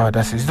ṣe tẹ́ bá wà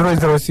dá sí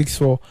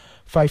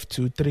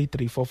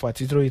 08064523344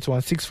 àti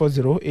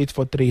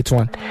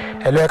 08164084381.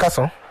 hello ẹ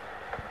káàsán.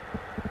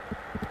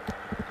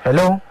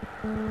 hello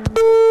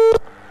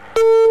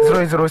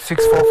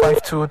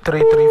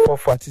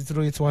 08064523344 àti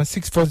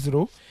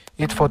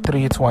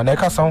 08164084381. ẹ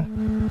káàsán.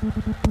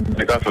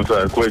 ẹ káàsán sọ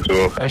ẹkú ètò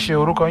ẹ ṣe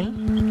orúkọ yín.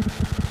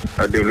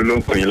 adéolú ló ń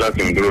pè yín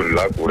láti ń dúró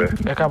lákùrẹ́.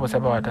 ẹ káàbọ̀ sẹ́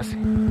bá wà dá sí.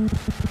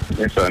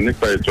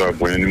 nípa ètò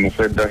ààbò yẹn ni mo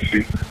fẹ́ dá sí.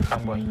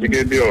 àgbọ̀ yín.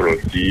 gẹ́gẹ́ bí ọ̀rọ̀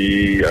tí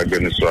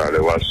agbẹnusọ ààrẹ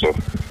wa sọ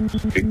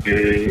pé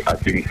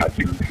àti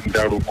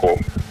dárúkọ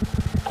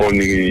kọ́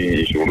ni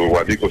ìṣòro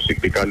wa bí kò sí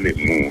pé ká lè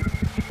mú un.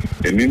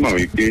 èmi mọ̀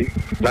wípé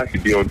láti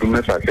bí ọdún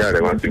mẹ́fà tí ààrẹ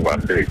wa ti wà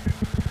bẹ̀rẹ̀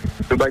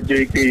tó bá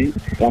jẹ́ pé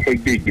wọ́n fẹ́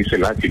gbé ìgbésẹ̀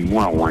láti mú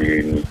àwọn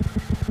yẹn ni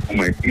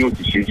ọmọ ẹ̀ tí yóò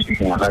ti ṣe é sí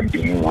fún wọn láti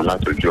mú wọn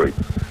látọjọ́ yìí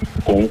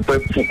kò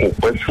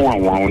pẹ́ fún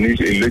àwọn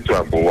elétò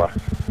ààbò wa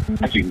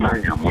láti gbá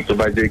àyàn mú tó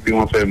bá jẹ́ pé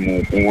wọ́n fẹ́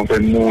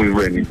mú irú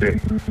ẹni bẹ́ẹ̀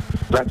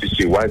láti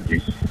ṣèwádìí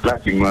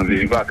láti mọ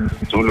rìbá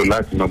tó ń lò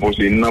láti mọ bó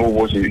ṣe náwó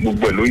bó ṣe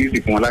gbogbo ẹ̀ ló yí sí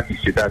fún wọn láti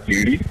ṣe láti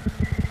rí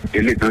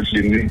eléyìí tán ṣe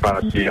nípa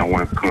ṣe àwọn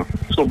nǹkan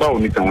tó báwo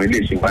ni tàwọn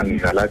eléyìí ṣe wá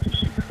nira láti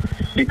ṣe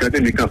nǹkan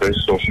tẹ́lẹ̀ kan fẹ́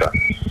sọ ṣá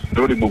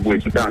lórí gbogbo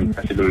ètò tá à ń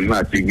kàṣe lórí náà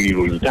àti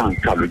ìròyìn tá à ń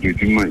kà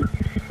lójoojúmọ́ yìí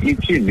ní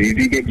tí èmi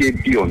rí gẹ́gẹ́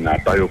bí ọ̀nà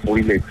àbáyọ fún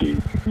orílẹ̀-èdè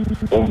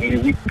òun ni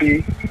wípé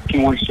kí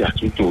wọ́n ṣe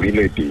àtúntò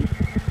orílẹ̀-èdè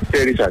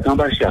tẹ́rìsà tí wọ́n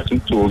bá ṣe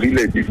àtúntò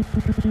orílẹ̀-èdè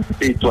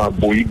ètò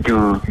ààbò yìí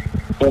gan-an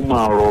ó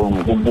máa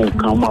rọrùn gbogbo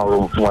nǹkan máa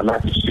rọrùn fún wa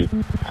láti ṣe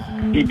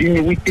ìdí ni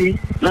wípé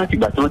láti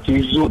ìgbà tí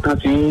wọ́n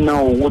ti ń ná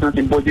owó tí wọ́n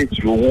ti ń bọ́jẹ̀tì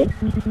owó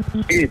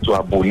sí ètò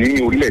ààbò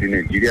ní orílẹ̀-èdè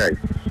nàìjíríà yìí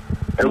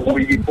ẹ wo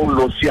iye tó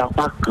lọ sí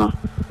apá kan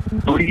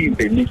lórí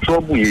ibẹ̀ ní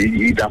trọ́bù yẹn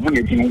ìdààmú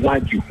yẹn ti ń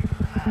wájú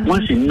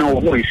wọ́n sì ná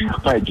owó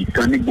ìsapá ìdì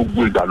kan ní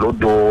gbogbo ìgbà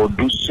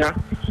lọ́dọọdún ṣá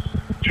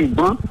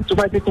ṣùgbọ́n tó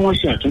bá jẹ́ pé wọ́n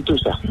ṣe àtúntò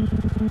sá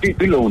bí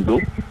ìpínlẹ̀ Ondo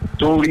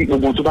tó ń rí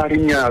gbogbo tó bá rí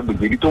ní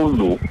agbègbè ibi tó ń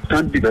lò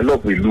tán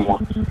develop ìlú wọn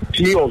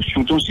tí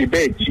Ọ̀ṣun tó ń ṣe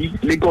bẹ́ẹ̀ tí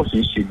Lagos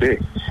ń ṣe bẹ́ẹ̀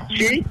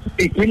ṣé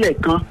ìpínlẹ̀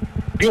kan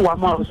bí wàá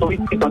máa sọ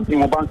wípé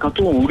ìwọ̀n bá nǹkan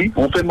tó ń rí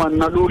òun fẹ́ máa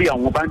ná lórí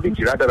àwọn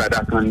báńdíìtì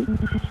rádaràda kan ni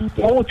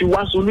wọn ò ti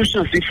wá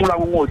solution sí fúnra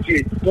wọn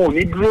ò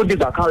ní dúró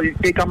dìgbà kan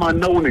pé ká máa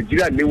náwó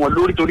Nàìjíríà lé wọn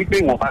lórí torí pé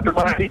ìwọ̀n bá tó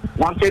bá rí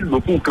wọn fẹ́ lò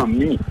fún nǹkan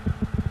míì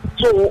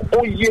so ó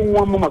yé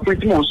wọn mo mọ̀ pé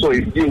tí mò ń sọ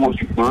èyí yé wọn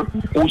ṣùgbọ́n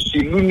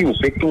òṣèlú ni ò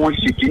fẹ́ kí wọ́n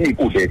ṣe kíní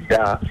kò lè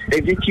dáa ẹ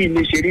jẹ́ kí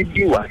iléeṣẹ́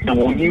rédíò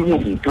àtàwọn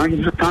oníròyìn kan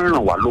ràn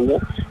wá lọ́wọ́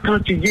kán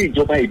ti yé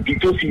ìjọba ìbí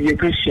tó fi yẹ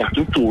kán ṣe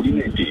àtúntò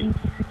orílẹ̀-èdè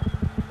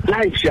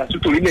láì ṣe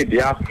àtúntò orílẹ̀-èdè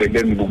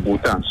àpẹẹlẹ́ ní gbogbo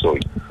tá à ń sọ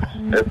yìí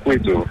ẹ kú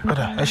ètò.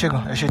 ọ̀dà ẹ ṣe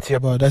gan ẹ ṣe tiẹ̀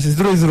bá ọ̀dà sí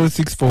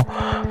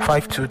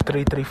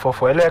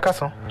 08064523344 ẹ lọ ẹ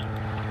káàsán.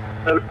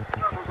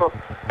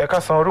 ẹ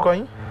káàsán orúkọ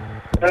yín.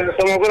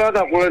 sọmọgbọ́n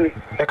látàkùrẹ́ ni.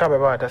 ẹ káàbẹ̀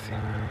bá ọ̀dà sí.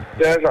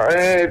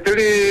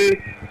 torí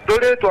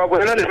lórí ètò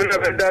àgbẹ̀ náà lè fi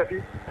lẹ́fẹ̀ẹ́ dá sí.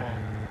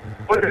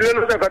 ó ti lé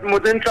lọ́sẹ̀ kan tí mo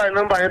ti ń try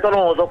nọ́mbà yẹn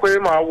tọ́lọ́ wọn sọ pé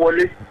màá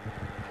wọlé.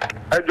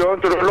 ẹ jọ ń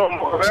tọrọ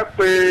lọ́mọ fẹ́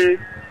pé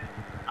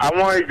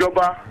àwọn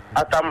ìjọba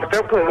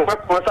àtàmọ̀tẹ́kùn mo fẹ́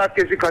kí wọ́n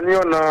ṣàkíyèsí kan ní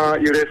ọ̀nà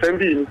ìrẹsẹ̀ ń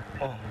bì ní.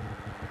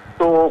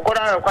 tó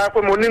kọ́dà ẹ̀ka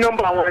pé mo ní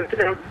nọ́mbà àwọn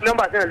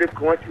nọ́mbà tí wọ́n lè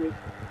pè wọ́n sí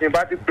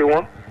ìbá ti pè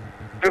wọ́n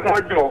pé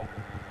wọ́n jọ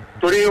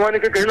torí wọ́n ní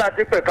kékeré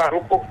láti pẹ̀ka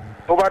àrókò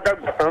tó bá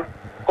dàgbà tán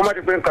kó má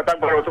ti pé nǹkan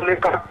tágbàrọ̀ tó ní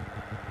ká.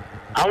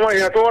 àwọn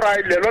èèyàn tó ra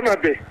ilẹ̀ lọ́nà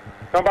bẹ̀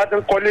wọ́n bá ti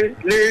ń kọ́lé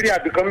lérí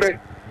àbìkan bẹ́ẹ̀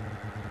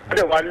wọ́n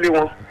dẹ̀ wá lé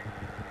wọn.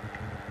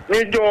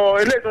 níjọ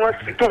eléyìí tí wọ́n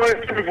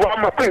ti fi wá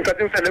mọ̀ pé nǹkan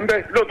ti ń ṣẹlẹ̀ ń bẹ̀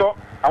lóòótọ́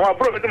àwọn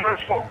àbúrò mi ti máa ń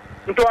sọ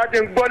nítorí wá ti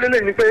ń gbọ́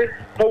lélẹ̀ ni pé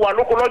mo wà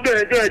lóko lọ́jọ́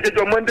yẹn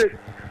jẹ́jọ́ Monday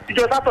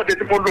ìjọ Saturday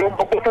tí mo lọ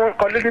ọkọ̀ tó ń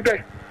kọ́lé níbẹ̀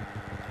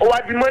ó wá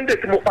di Monday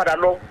tí mo padà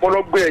lọ mo lọ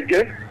gbé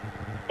ẹ̀jẹ̀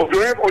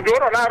òjò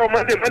rọ̀ láàárọ̀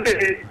Monday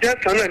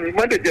jẹ́sán náà ni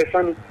Monday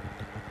jẹ́sán ni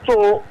so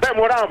bẹ́ẹ̀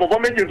mo rá àwọn bọ̀bọ̀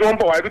méjì tí wọ́n ń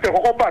bọ̀ wá ibi tẹ̀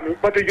kọ́kọ́ bà mí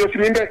wọ́n ti yọ sí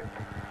mi bẹ́ẹ̀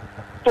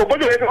so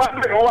bójú yẹn ti wá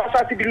bẹ̀rẹ̀ wọ́n wá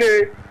sátìbí lé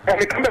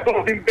ẹnìkan bẹ́ẹ̀ tó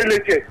ń fi gbélé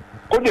tiẹ̀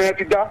kójú yẹn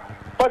ti dá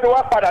wọ́n ti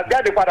wá padà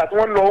jáde padà tí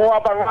wọ́n lọ wọ́n wá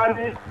bá wọn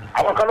ní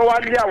àwọn kan ló wá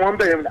lé àwọn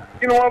bẹ̀rẹ̀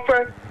kí ni wọ́n fẹ́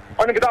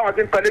wọ́n ní kí táwọn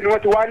ti ń pẹ̀lẹ́ ni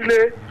wọ́n ti wá lé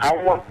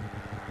àwọn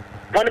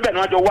wọ́n níbẹ̀ ni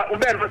wọ́n ti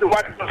wá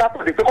níjọ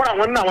Sátọ̀dé pé kọ́ra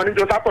àwọn ní àwọn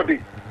níjọ Sátọ̀dé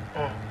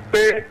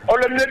pé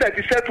ọlọ́nílẹ̀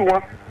ti sẹ́tù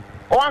wọn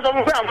wọ́n sọ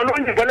fún pé àwọn ló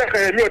ń yìnbọn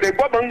lẹ́kẹ̀ẹ́ yẹn mi ò dé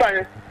gbọ́dọ̀ ńgbà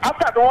yẹn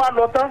áfíà tí wọ́n wá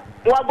lọ tán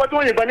wọ́n wá gbọ́ tí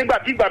wọ́n yìnbọn nígbà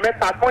bí ìgbà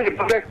mẹ́ta tí wọ́n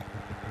yìnbọn bẹ́ẹ̀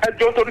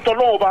ẹjọ́ torí tọ́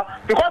lọ́wọ́ ba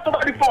bíkọ́ tó bá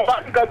di fún ọba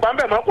nǹkan gbà ń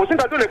bẹ̀ mọ́ kò sí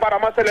nǹkan tó lè padà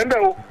máa ṣẹlẹ̀ ń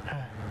bẹ̀ o.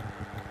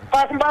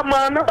 fáfún bá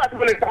máa nígbà tí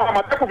mo lè tàwọn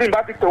àmọ̀tẹ́kùn fi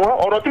bá ti pè wọ́n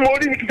ọ̀rọ̀ tí mo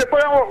rí ní kí n ṣe pé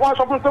wọ́n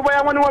sọ fún mi pé bóyá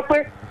wọ́n ní wọ́n pé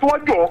tí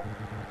wọ́n jọ̀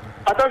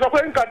àti sọ pé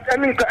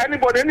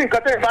anybody ní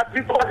nǹkan tẹ̀yìn bá ti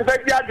fẹ́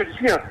gbé àjòjì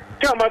sí yàn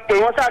kí wọ́n máa pè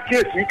wọ́n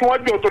ṣàkíyèsí kí wọ́n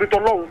jọ̀ torí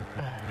tọ́ lọ́hùn.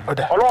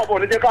 ọlọ́wọ́ bọ̀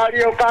ní jẹ́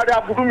kárí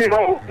aburú mi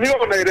náà ní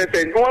ọ̀nà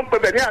ìrẹsẹ̀ ni wọ́n ń pè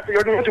bẹ̀ ní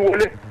àṣeyọrí wọ́n ti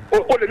wọlé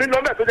o lè ní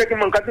nọ́mbẹ̀ tó jẹ́ kí n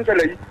mọ nǹkan tí ń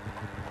ṣẹlẹ̀ yìí.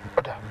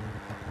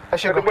 ẹ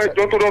ṣe gbogbo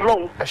ẹjọ́ tó lọ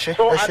lọ́hùn. ẹ ṣe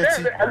tí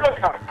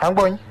à ń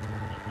gbọ́ yín.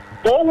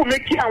 wọ́n wù mí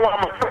kí àwọn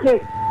àmọ̀tẹ́kùn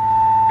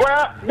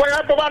bóyá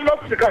tó bá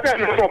lọ́fíìsì kan tẹ̀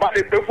ní ọ̀sán ọba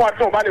lè pè fún wa tí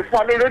wọ́n bá lè fún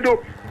wa lórí rédíò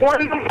wọ́n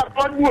ní nọ́mbà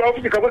tó ń gbúrò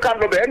ọ́fíìsì kan pé ká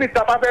lọ bẹ̀ ẹni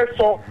tá a bá fẹ́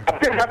sọ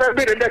àti ìgbà fẹ́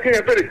béèrè bẹ́ẹ̀ kí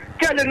yẹn béèrè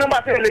kí ẹ lè nọ́mbà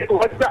tẹ̀ lè kó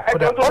wọ́n ti gbà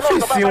ẹ̀jọ̀ tó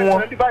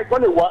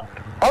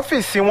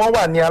ọ́fíìsì wọn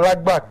wà ní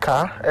Alágbàká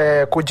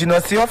kò jìnnà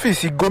sí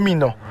ọ́fíìsì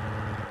gómìnà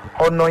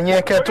ọ̀nà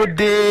yẹn kẹ́ tó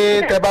dé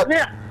tẹ́ bá.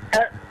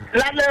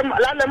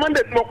 lálẹ́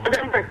Monday tí mo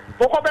kọjá mbẹ́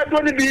mo kọ́ bẹ́ẹ̀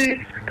dúró níbi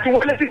tí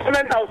wọ́n lé sí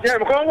comment house yẹn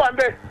mo kọ́ wà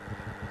mbẹ́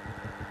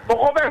mo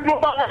kọ́ bẹ́ẹ̀ dúró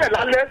bá wọn fẹ́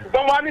lálẹ́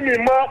ṣùgbọ́n wọn á ní mi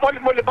mọ́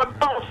mo lè bá wọn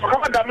sọ̀rọ̀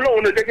wọn dàmí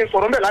lóhùn lè jẹ́ kí n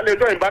sọ̀rọ̀ mbẹ́ lálẹ́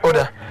ọjọ́ ìbá.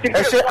 kódà ẹ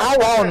ṣe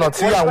àwa ọ̀nà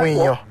tí àwọn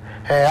èèyàn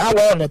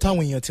àwa ọ̀nà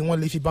táwọn èèyàn tí wọ́n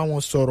lè fi bá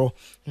wọn sọ̀rọ̀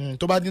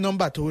tó bá ní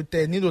nọ́mbà tó tẹ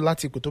nílò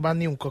láti pè tó bá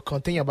ní nǹkan kan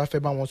téèyàn bá fẹ́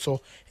bá wọn sọ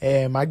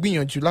màá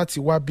gbìyànjú láti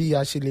wá bí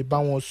a ṣe lè bá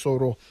wọn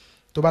sọ̀rọ̀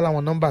tó bá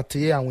láwọn nọ́mbà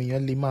tí àwọn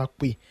èèyàn lè máa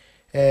pè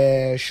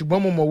ṣùgbọ́n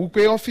mo mọ̀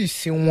wípé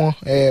ọ́fíìsì wọn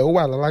ó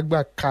wà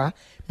l'Alágbàká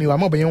mi wà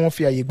mọ̀ bẹ́ẹ̀ wọ́n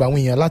fi àyè gba àwọn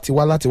èèyàn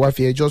láti wá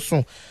fi ẹjọ́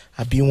sùn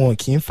àbí wọn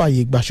kì í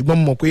fàyè gbà ṣùgbọ́n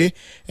mo mọ̀ pé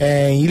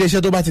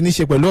iléeṣẹ́ tó bá ti ní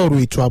ṣe pẹ̀lú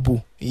ọ̀rọ̀ ètò ààbò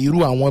irú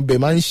àwọn ọbẹ̀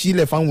máa ń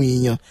sílẹ̀ fáwọn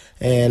èèyàn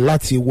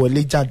láti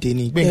wọlé jáde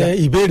ní.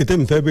 ìbéèrè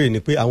tèmi fẹ́ béèrè ni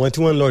pé àwọn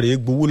tí wọ́n ń lọ rèé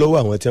gbowó lọ́wọ́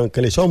àwọn tí wọ́n ń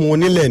kẹ́lẹ̀ ṣọ́ọ̀mù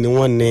onílẹ̀ ni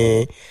wọ́n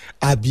ní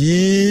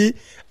àbí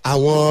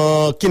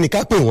àwọn kíni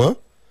ká pè wọ́n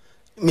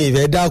mi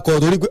ìfẹ́ dákọ̀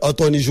torí pé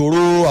ọ̀tọ̀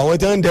nìṣòro àwọn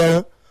tí wọ́n ń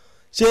dẹran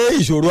ṣé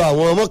ìṣòro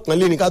àwọn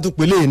mọ̀kànlé ni ká tún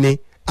pélé ni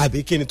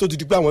àbí kíni tó ti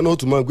di pé àwọn náà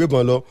tún mọ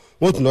gbébọn lọ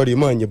wọn tún lọ rí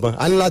mọ yìnbọn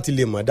a ní láti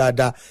lè mọ̀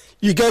dáadáa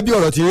ike bí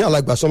ọ̀rọ̀ tí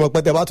alàgbà sọmọ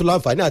pẹ́tẹ́ bá tún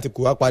láǹfààní àti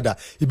kó wá padà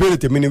ìbéèrè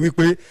tèmi ni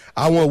wípé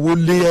àwọn wo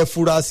lè ẹ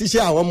fura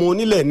síṣẹ́ àwọn ọmọ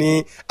onílẹ̀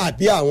ni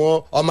àbí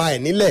àwọn ọmọ ẹ̀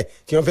nílẹ̀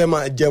kí wọ́n fẹ́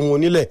máa jẹun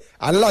onílẹ̀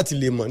a ní láti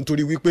lè mọ̀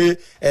nítorí wípé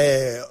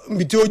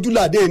ibi tí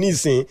ojúlàdé ní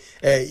ìsìn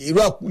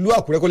ìlú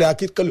Àkúrẹ́ kó lè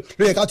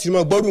yẹ ká tún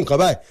mọ gbọ́dún nǹkan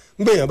báyìí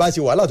ńgbèyàn bá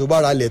ṣe wàhálà tó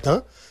bá ra lẹ̀ tán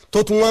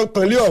tó tún wá ń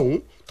kanlé ọ̀hún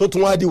tó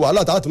tún wá di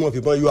wàhálà táwọn tí wọn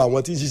fìbọn yọ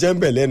àwọn tí ń ṣiṣẹ́ ń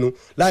bẹ̀ lẹ́nu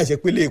láì ṣe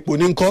pé ilé epo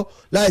ní ń kọ́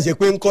láì ṣe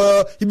pé ń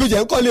kọ́ ibi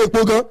ìjẹ́ ń kọ́ ilé epo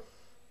gan.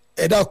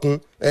 ẹ dákun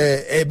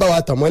ẹ bá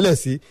wa tàn mọ́lẹ̀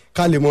sí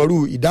ká lè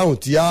mọ̀rú ìdáhùn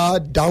tí a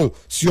dáhùn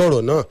sí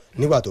ọ̀rọ̀ náà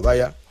nígbà tó bá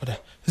yá.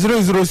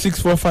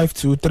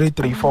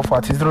 006452334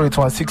 àti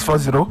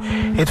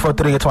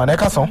 08164084381 ẹ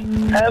káàsán.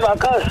 ẹ bá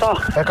káàsán.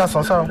 ẹ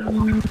káàsán sáà.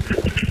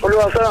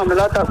 Olúwafẹ́ràn mi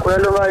látàkùrẹ́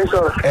ló bá yín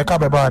sọ̀rọ̀. ẹ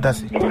káàbẹ̀ bá wa dá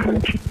sí.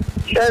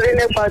 ṣé rí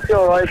nípa ti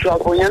ọ̀rọ̀ ètò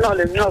ààbò yẹn náà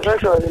lèmi náà fẹ́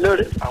sọ̀rọ̀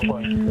lórí.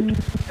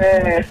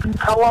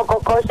 àwọn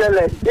kọ̀ọ̀kan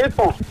ṣẹlẹ̀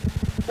dípùn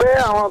pé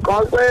àwọn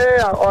kan pé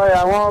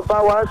àwọn ọba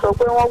wa sọ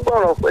pé wọ́n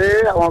gbọ́rọ̀ pé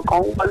àwọn kan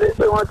ń wọlé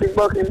pé wọ́n ti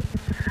gbọ́ kí ni.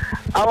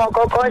 àwọn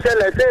kọ̀ọ̀kan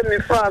ṣẹlẹ̀ tèmi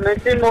fúnra mi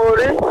tí mo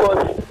rí pọ̀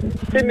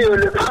tí mi ò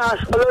lè máa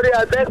sọ lórí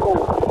atẹ́gùn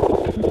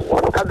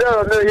àbí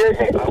ọ̀rọ̀ mi ò yé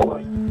sí.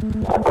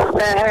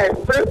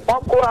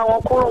 wọ́n kó àwọn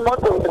kúrú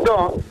mọ́tò mi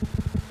dán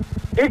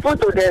even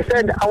to the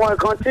extent àwọn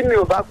nǹkan tí mi ò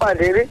bá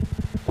pàdé rí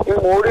ni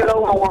mò ń rí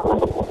lọ́wọ́ wọn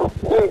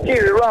mi ì tí ì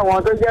rírú àwọn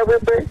tó jẹ́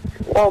pé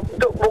mo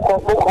kàn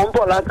ń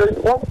bọ̀ láti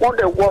wọ́n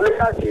dẹ̀ wọlé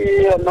láti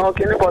ọ̀nà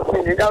kìíní bọ̀ sí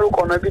ní dárúkọ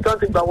ọ̀nà ibi tó ń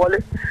ti gbà wọlé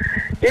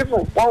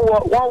even wọ́n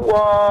wọ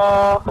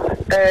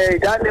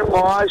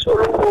ìdánimọ̀ aṣọ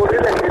ológun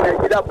orílẹ̀-èdè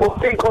Nàìjíríà bó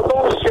fi nǹkan tó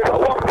ń ṣe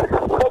lọ́wọ́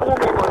ó mú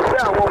mi mọ̀ sí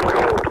àwọn ọmọ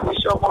yìí kì í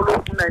ṣe ọmọ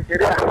ológun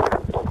Nàìjíríà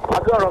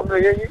àbí ọ̀rọ̀ mi ò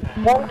yé yín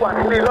wọ́n wà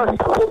nínú ìlọ́sìn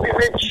tó bí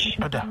méjì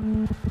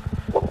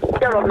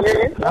kẹrọ mi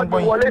yẹn wọ́n ti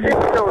wọlé sí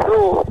ìpínlẹ̀ Oǹdó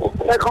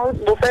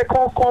mo fẹ́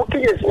kán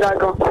kíyèsí ra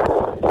gan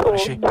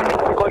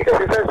nǹkan tí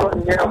èmi fẹ́ sọ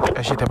nìyẹn.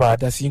 ẹ ṣe tẹ́bà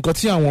dá sí nǹkan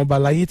tí àwọn ọba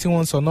aláyé tí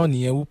wọ́n ń sọ náà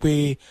nìyẹn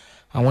wípé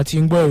àwọn tí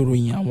ń gbọ́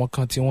ìròyìn àwọn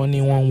kan tí wọ́n ní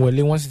wọ́n ń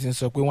wọlé wọ́n sì ti ń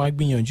sọ pé wọ́n á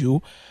gbìyànjú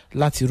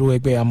láti ró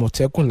ẹgbẹ́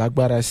Àmọ̀tẹ́kùn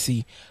lágbára sí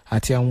i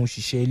àti àwọn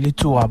òṣìṣẹ́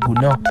elétò ààbò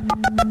náà.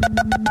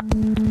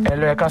 ẹ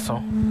lọ ẹ káàsán.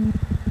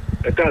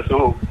 ẹ káàsán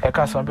o. ẹ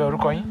káàsán bẹ́ẹ̀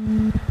orúkọ yín.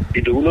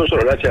 Ìdòwú ló ń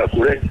sọ̀rọ̀ láti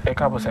Àkúrẹ́. ẹ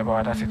káàbọ̀ sẹ́ bá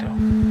wa dá sí tẹ̀.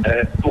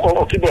 mo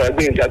kọ́kọ́ kí bọ̀dá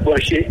Gbénga gbọ́n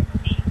ṣe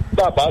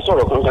bàbá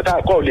sọ̀rọ̀ kankan tá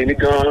a kọ́ lè ní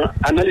gan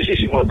analysis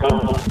wọn kan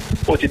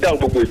ó ti dáhùn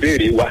gbogbo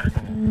ìbéèrè wa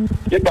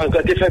nípa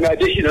nǹkan tí Fẹ́mi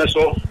Adésínà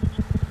sọ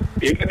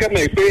èyí gẹ́gẹ́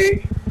mọ̀ pé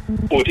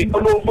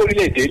òtítọ́ ló ń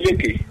gbórílẹ̀-èdè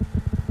lékè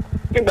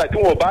nígbà tí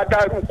wọn bá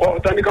dárúkọ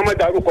tán ní kan má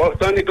dárúkọ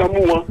tán ní kan mú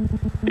wọn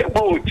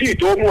ẹ̀gbọ́n ò tí ì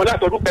tó mú wọn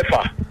látọdún 6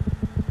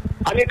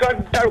 a ní kan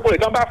dárúkọ rẹ̀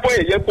tán bá fọ́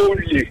ẹ̀yẹ kó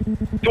lè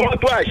tí wọ́n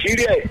tó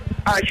àṣírí ẹ̀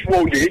àṣìwọ̀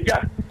ò lè jà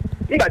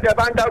nígbà tí a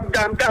bá ń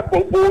dáàbò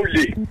bo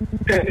lè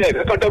tẹ̀lé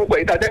ẹ̀fẹ́ kan dárúkọ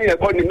ìta tẹ́yìn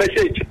ẹ̀kọ́ ní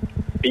mẹ́sẹ̀gì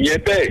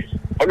ìyẹn bẹ́ẹ̀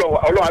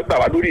Ọlọ́run á gbà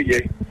wá lórí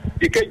ìyẹn.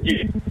 ìkejì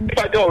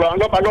nípa tí ọ̀rọ̀ àwọn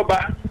lọ́balọ́ba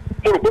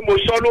mo rò pé mo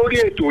sọ lórí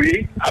ètò yìí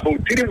about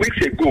 3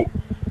 weeks ago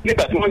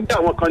nígbà tí wọ́n ń dá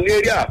àwọn kan ní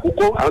eré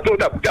Àkókó àwọn tó ń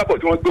dàbújábọ̀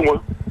tí wọ́n gbé wọn.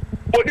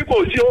 mo ní kò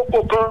sí oko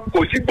kan kò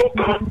sí gbó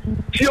kan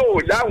tí ò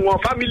láwọn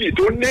fámìlì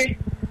tó ní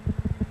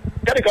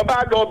kẹ́nìkan bá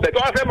lọ bẹ̀ tó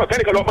wá fẹ́ mọ̀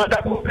kẹ́nìkan lọ máa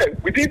dákú bẹ̀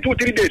within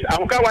 2-3 days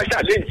àwọn ká wá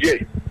ṣàlẹ́ǹjì ẹ̀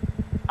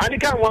a ní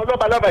káwọn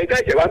lọ́balọ́ba ìdá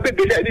ìjẹ̀ wá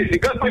gbégbèsè ní ìsìn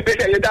kán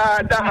gbégbèsè yẹn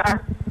dáadáa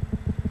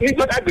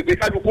nígbà tá gbègbè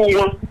kálukú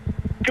wọn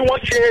kí wọ́n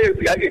ṣe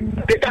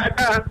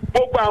dáadáa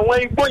gbogbo àwọn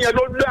igbó yẹn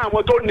ló lé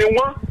àwọn tó ní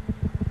wọ́n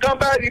kán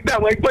bá rí pé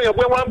àwọn igbó yẹn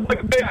pé wọ́n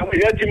gbé àwọn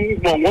èèyàn ti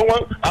mọ̀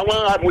wọ́n àwọn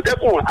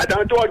Àmọ̀tẹ́kùn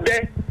àdáwọn tó ọdẹ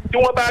tí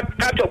wọ́n bá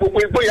kápítọ̀ gbogbo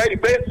igbó yẹn rí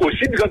pé kò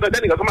sí nìkan kan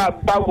tẹ́nìkan kan máa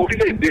bá wọ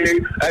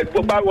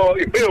orílẹ̀-èdè bá wọ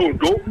ìpínlẹ̀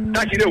Oǹdó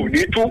táṣìlẹ̀ ò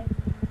ní tú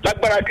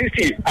lágbára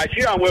Kristi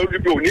àṣírí àwọn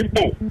olùgbé òní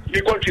bò ní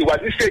kọ́ńtì wa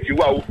ní stéètì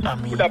wa o.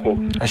 àmín Ó dàbọ̀.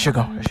 ẹ ṣé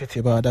gan ẹ ṣé tí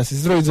ẹ bá wa dá sí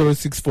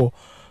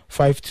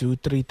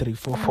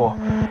 08064523344.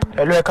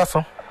 hello ẹ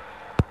káàsán.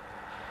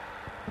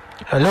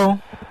 hello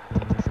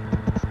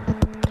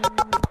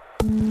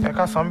ẹ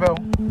káàsán bẹ́ẹ̀ o.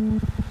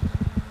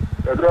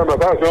 ẹ̀dùn àmọ̀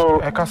káàsán o.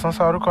 ẹ káàsán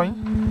sá orúkọ yín.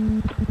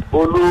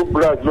 olú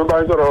brad ló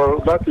bá ń sọ̀rọ̀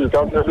láti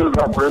ìtàkùn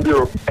nílùú àkùrẹ́ bí o.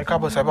 ẹ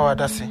káàbọ̀ sí ẹ bá wa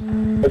dá sí.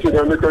 ẹ ṣe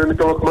gan ní kí wọ́n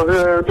tó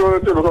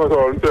tèmi kan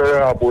sọ̀rọ̀ nípa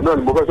ààbò náà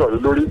ni mo fẹ́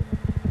sọ̀rọ̀ lórí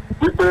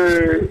wípé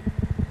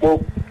mo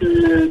kí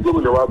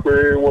gómìnà wa pé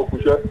wọ́n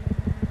kúṣẹ́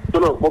tó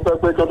náà mo fẹ́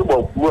pé kí wọ́n túbọ̀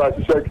múra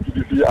ṣiṣẹ́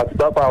gidi sí àti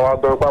pápá wa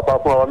gan pápá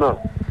fún wa náà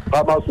ká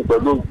má sùn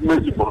pẹ̀lú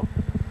méjì mọ́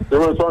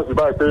ìwé sọ́ọ̀sì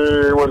báyìí pé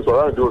wọ́n ti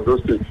sọ̀rọ̀ àǹdí Ondo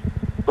state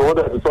tó wọ́n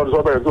dẹ̀ ti sọ́ọ̀dì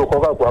sọ́bẹ̀rẹ̀ tó kọ́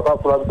káàkiri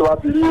àbáfúra tó bá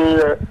ti rí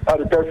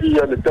àdìkẹ́ fi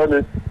ẹnikẹ́ni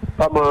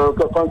ká mọ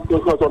kán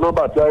sọ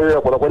nọ́mbà tí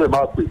ọ̀pọ̀lọpọ̀ lè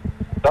máa pè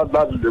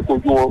láti lè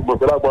kojú wọn mọ̀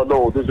pé lágbọ́n náà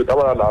òun tó ṣe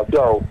kábàrà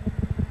làásìá o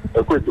ẹ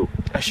kú ètò.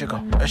 ẹ ṣé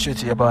gan ẹ ṣé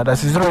tí ẹ bá wa dá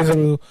sí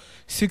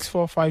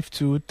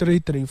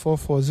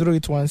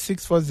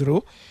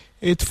 08064523344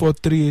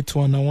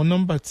 08164084381 àwọn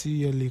nọ́mbà tí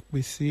ẹ lè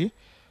pè sí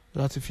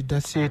láti fi dá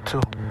sí ètò.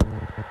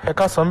 ẹ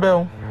káàsán bẹ́ẹ̀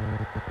o.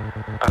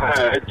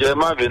 ẹ jẹ́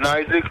má bínú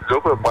Isaac ló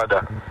pè padà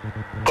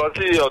kan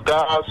tí ọ̀gá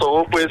sọ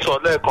wípé sọ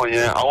lẹ́ẹ̀kan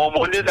yẹn àwọn ọmọ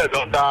onílẹ̀ ló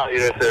ń da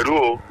ìrẹsẹ̀ rú o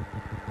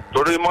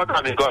torí mọ́tà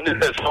nìkan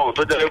nílẹ̀ sọ̀hún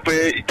tó jẹ́ pé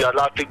ìjà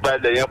la fi gba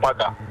ilẹ̀ yẹn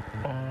padà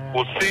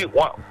kò sí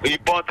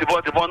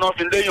ìbọn náà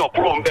fi léèyàn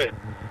kúrò ńbẹ̀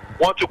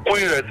wọ́n ti kún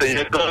ìrẹsẹ̀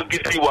yẹn gan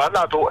gidi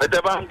wàhálà tó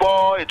ẹ̀tẹ́ bá ń gbọ́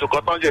ètò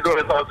kan tó ń ṣe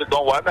lórí sáà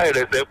gan wàhálà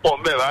ìrẹsẹ̀ pọ̀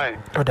ńbẹ̀ báyìí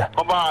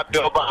wọ́n bá bẹ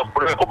ọba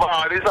àbúrẹ́ kó bá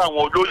rí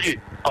sáwọn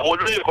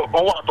olóyè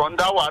kọ̀ọ̀kan wà tó ń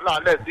dá wàhálà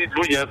alẹ́ sí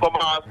ìlú yẹn kó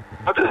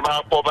wọ́n ti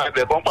máa pọ̀ ọba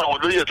ibẹ̀ kan pa àwọn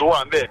olóyè tó wà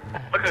ńbẹ̀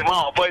wọ́n sì máa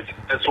àwọn bọ́ìsì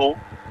ẹ̀sọ́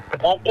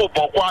wọ́n kó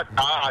bọ̀ kó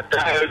àdá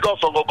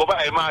ẹ̀ẹ́dọ́sán gbogbo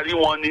báyìí máa rí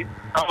wọn ní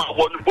ká máa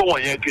wọnú gbó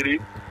wọ̀nyẹn kiri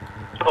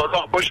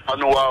ọlọ́run kó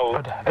ṣàánú wa o.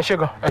 ẹ ṣé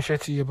gan ẹ ṣé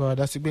tí ẹ bá wa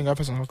dá sí Gbénga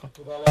Fẹ̀sán kankan.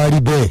 wá rí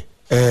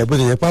bẹ́ẹ̀ bó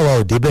ti yẹ pàwọ́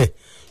òde bẹ́ẹ̀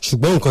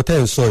ṣùgbọ́n nǹkan tẹ́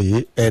ń sọ yìí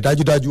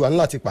dájúdájú a ní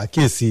láti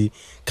pàkíyèsí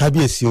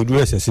kábíyèsí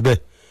Olúrẹ̀sẹ̀ síbẹ̀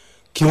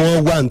kí wọ́n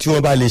wá ní tí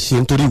wọ́n bá lè ṣe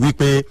nítorí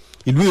wípé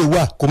ìlú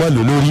èwà kó má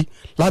lò lórí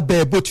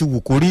lábẹ́ bó ti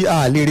wù kó rí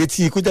àlè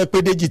retí kó jẹ́ pé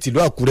Déjì tìlú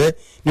Àkúrẹ́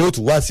ni ó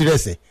tún wá sí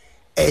Rẹ̀sẹ̀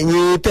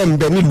ẹ̀yin tẹ́ ń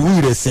bẹ nílùú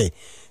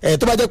Ìrẹsẹ̀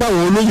tó bá jẹ́ pé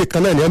àwọn olóyè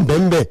kan náà ní ẹ̀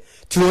ń bẹ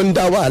tí wọ́n ń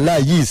dá wàhálà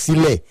yìí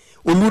sílẹ̀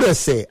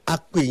Olúrẹ̀sẹ̀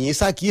apèyìn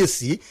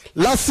ṣàkíyèsí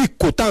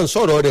lásìkò tá à ń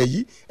sọ̀rọ̀ rẹ̀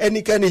yìí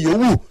ẹnikẹ́ni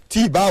yòówù tí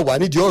ìbá wà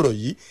nídìí ọ̀rọ̀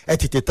yìí ẹ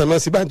tètè tanná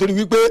sí báyìí nítorí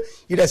wípé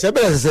Ìrẹsẹ̀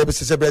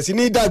bẹ̀rẹ̀ sí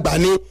ní dàgbà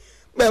ni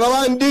bẹ́ẹ̀ bá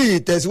wá ń dí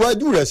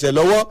ìtẹ̀síwájú Ìrẹsẹ̀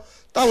lọ́wọ́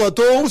táwọn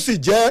tó ń sì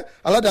jẹ́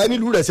aládàáni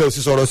nílùú Ìrẹsẹ̀ ò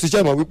sì sọ̀rọ̀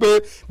síṣẹ́ mọ̀ wípé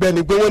bẹ́ẹ̀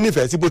ni pé wọ́n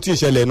nífẹ̀ẹ́ sí bó ti ń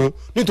ṣẹlẹ̀ nu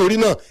nítorí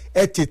náà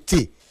ẹ tètè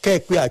kẹ́ ẹ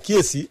pe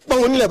àkíyèsí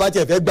báwọn onílẹ̀ bá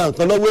tiẹ̀ fẹ́ gba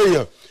nǹkan lọ́wọ́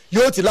èèyàn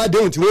yóò ti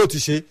ládéhùn tí wọ́n ti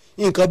ṣe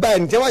nǹkan báyìí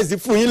ní tí wọ́n sì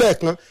fún yín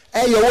lẹ́ẹ̀kan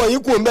ẹ yọwọ́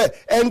yín kù ńbẹ̀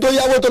ẹni tó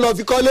yáwó tó lọ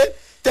fi kọ́lé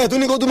tẹ̀tún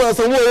ní kó tó máa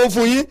sanwó owó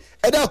fún yín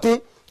ẹ dákun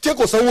tí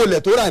kò sanwó ilẹ̀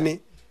tó rà ní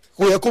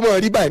kò yẹ kó máa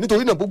rí báyìí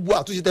nítorí náà gbogbo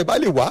àtúnṣe tẹ bá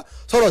lè wá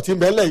sọ̀rọ̀ tí ń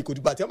bẹ ńlẹ̀ yìí kò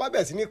dìgbà tí wọ́n bá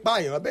bẹ̀rẹ̀ sí ní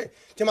pààyàn bẹ́ẹ̀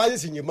tí wọ́n bá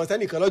sì yìnbọn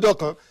sẹ́nìkan lọ́jọ́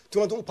kan tí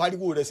wọ́n tún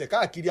pariwo Ìrẹsẹ̀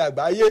káàkiri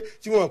àgbáyé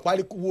tí wọ́n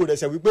pariwo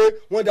Ìrẹsẹ̀ wípé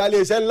wọ́n dá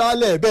iléeṣẹ́ ńlá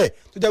lẹ̀ bẹ́ẹ̀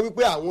tó jẹ́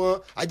wípé àwọn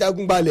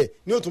ajagunbalẹ̀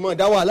ní òtún máa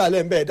dá wàhálà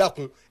lẹ̀ bẹ́ẹ̀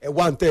dákun ẹ̀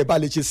wá ń tẹ́ ẹ bá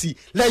lè ṣe sí i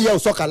lẹ́yẹ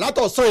òsọkà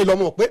látọ̀sán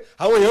ìlọmọ pé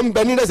àwọn èèyàn ń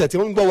bẹ ní Ìrẹsẹ̀ tí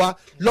wọ́n ń gbọ́ wa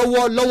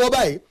lọ́wọ́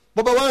báyìí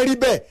bọ́bá wa ń rí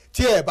bẹ́ẹ̀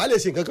tí ẹ bá lè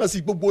ṣe nǹkan kan sí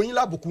gbogbo yín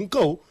lábùkù ń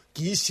kàn ó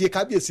kì í ṣe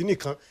kábíyèsí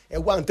nìkan ẹ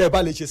wá ń tẹ́ ẹ bá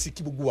lè ṣe sí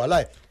kí gbogbo wàhálà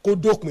ẹ kó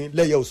dópin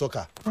lẹ́yẹ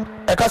òsọkà.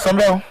 ẹ káàsán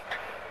bẹ́ẹ̀ o.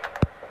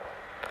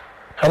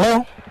 hello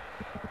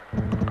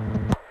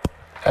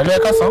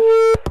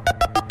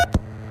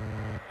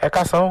ẹ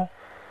káàsán o.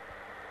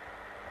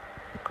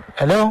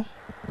 hello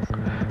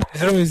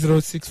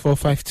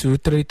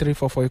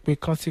 08064523344 ìpè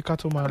kan sí ká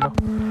tó máa lọ.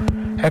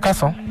 ẹ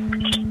káàsán.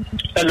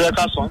 ẹ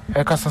káàsán.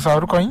 ẹ káàsán sá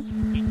orúkọ yín.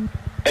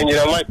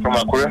 Engineer Mike from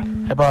Àkúrẹ́.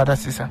 ẹ bá wa dá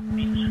sí sá.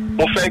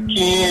 mo fẹ́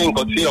kí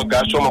nǹkan tí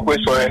ọ̀gá sọmọ pé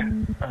sọ ẹ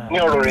ní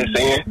ọ̀rọ̀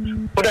Ìrẹsẹ̀ yẹn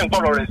ó dẹ̀ ń pọ̀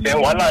ọ̀rọ̀ Ìrẹsẹ̀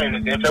wàhálà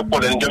Ìrẹsẹ̀ yẹn fẹ́ pọ̀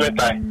lẹ́nu jẹ́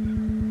mẹ́ta ẹ̀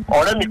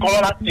ọ̀rẹ́ mi kan wá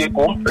láti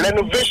Èkó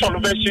renovation ló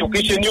fẹ́ ṣe òkè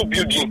ṣe new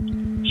building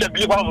ṣe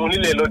bí wàá mú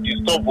nílẹ̀ lọ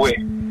disturb ẹ̀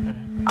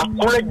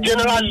Àkúrẹ́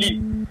generally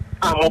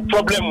àwọn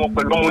problem wọn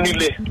pẹ̀lú ọmọ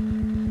nílẹ̀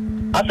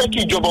a fẹ́ kí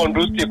ìjọba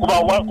Ondo state kó bá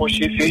wá nǹkan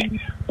ṣe ṣe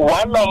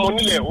wàhálà ọmọ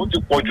nílẹ̀ ó ti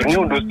pọ̀ jù ní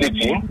Ondo state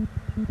yìí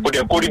kò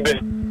dẹ̀ kó rí bẹ́ẹ̀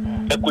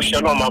ẹ kú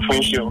iṣẹ́ náà máa fún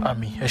yín ṣe o.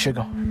 àmín ẹ ṣé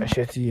gan ẹ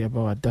ṣé tí ẹ bá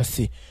wa dá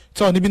sí i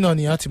tó níbí náà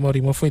ni a ti mọ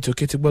rí mọ fún ètò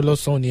kété gbọ́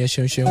lọ́sàn-án ni ẹ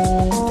ṣeun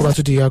tó bá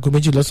tún di aago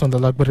 2 lọ́sàn-án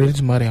lálágbára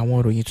Elédùmarè àwọn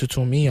ìròyìn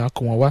tuntun míì á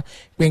kó wọn wá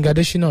Gbénga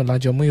Adésínà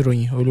lájọ mú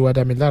ìròyìn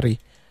Olúwadámiláre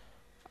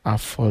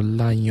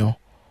Àfọláyàn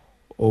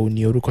òun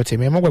ni orúkọ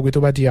tèmi ẹ má gbàgbé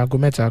tó bá di aago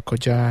 3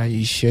 kọjá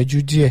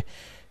ìṣẹ́jú díẹ̀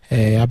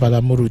abala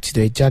mórò ti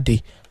dẹ̀ jáde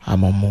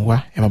àmọ́ mú wá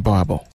ẹ má bá wa bọ̀.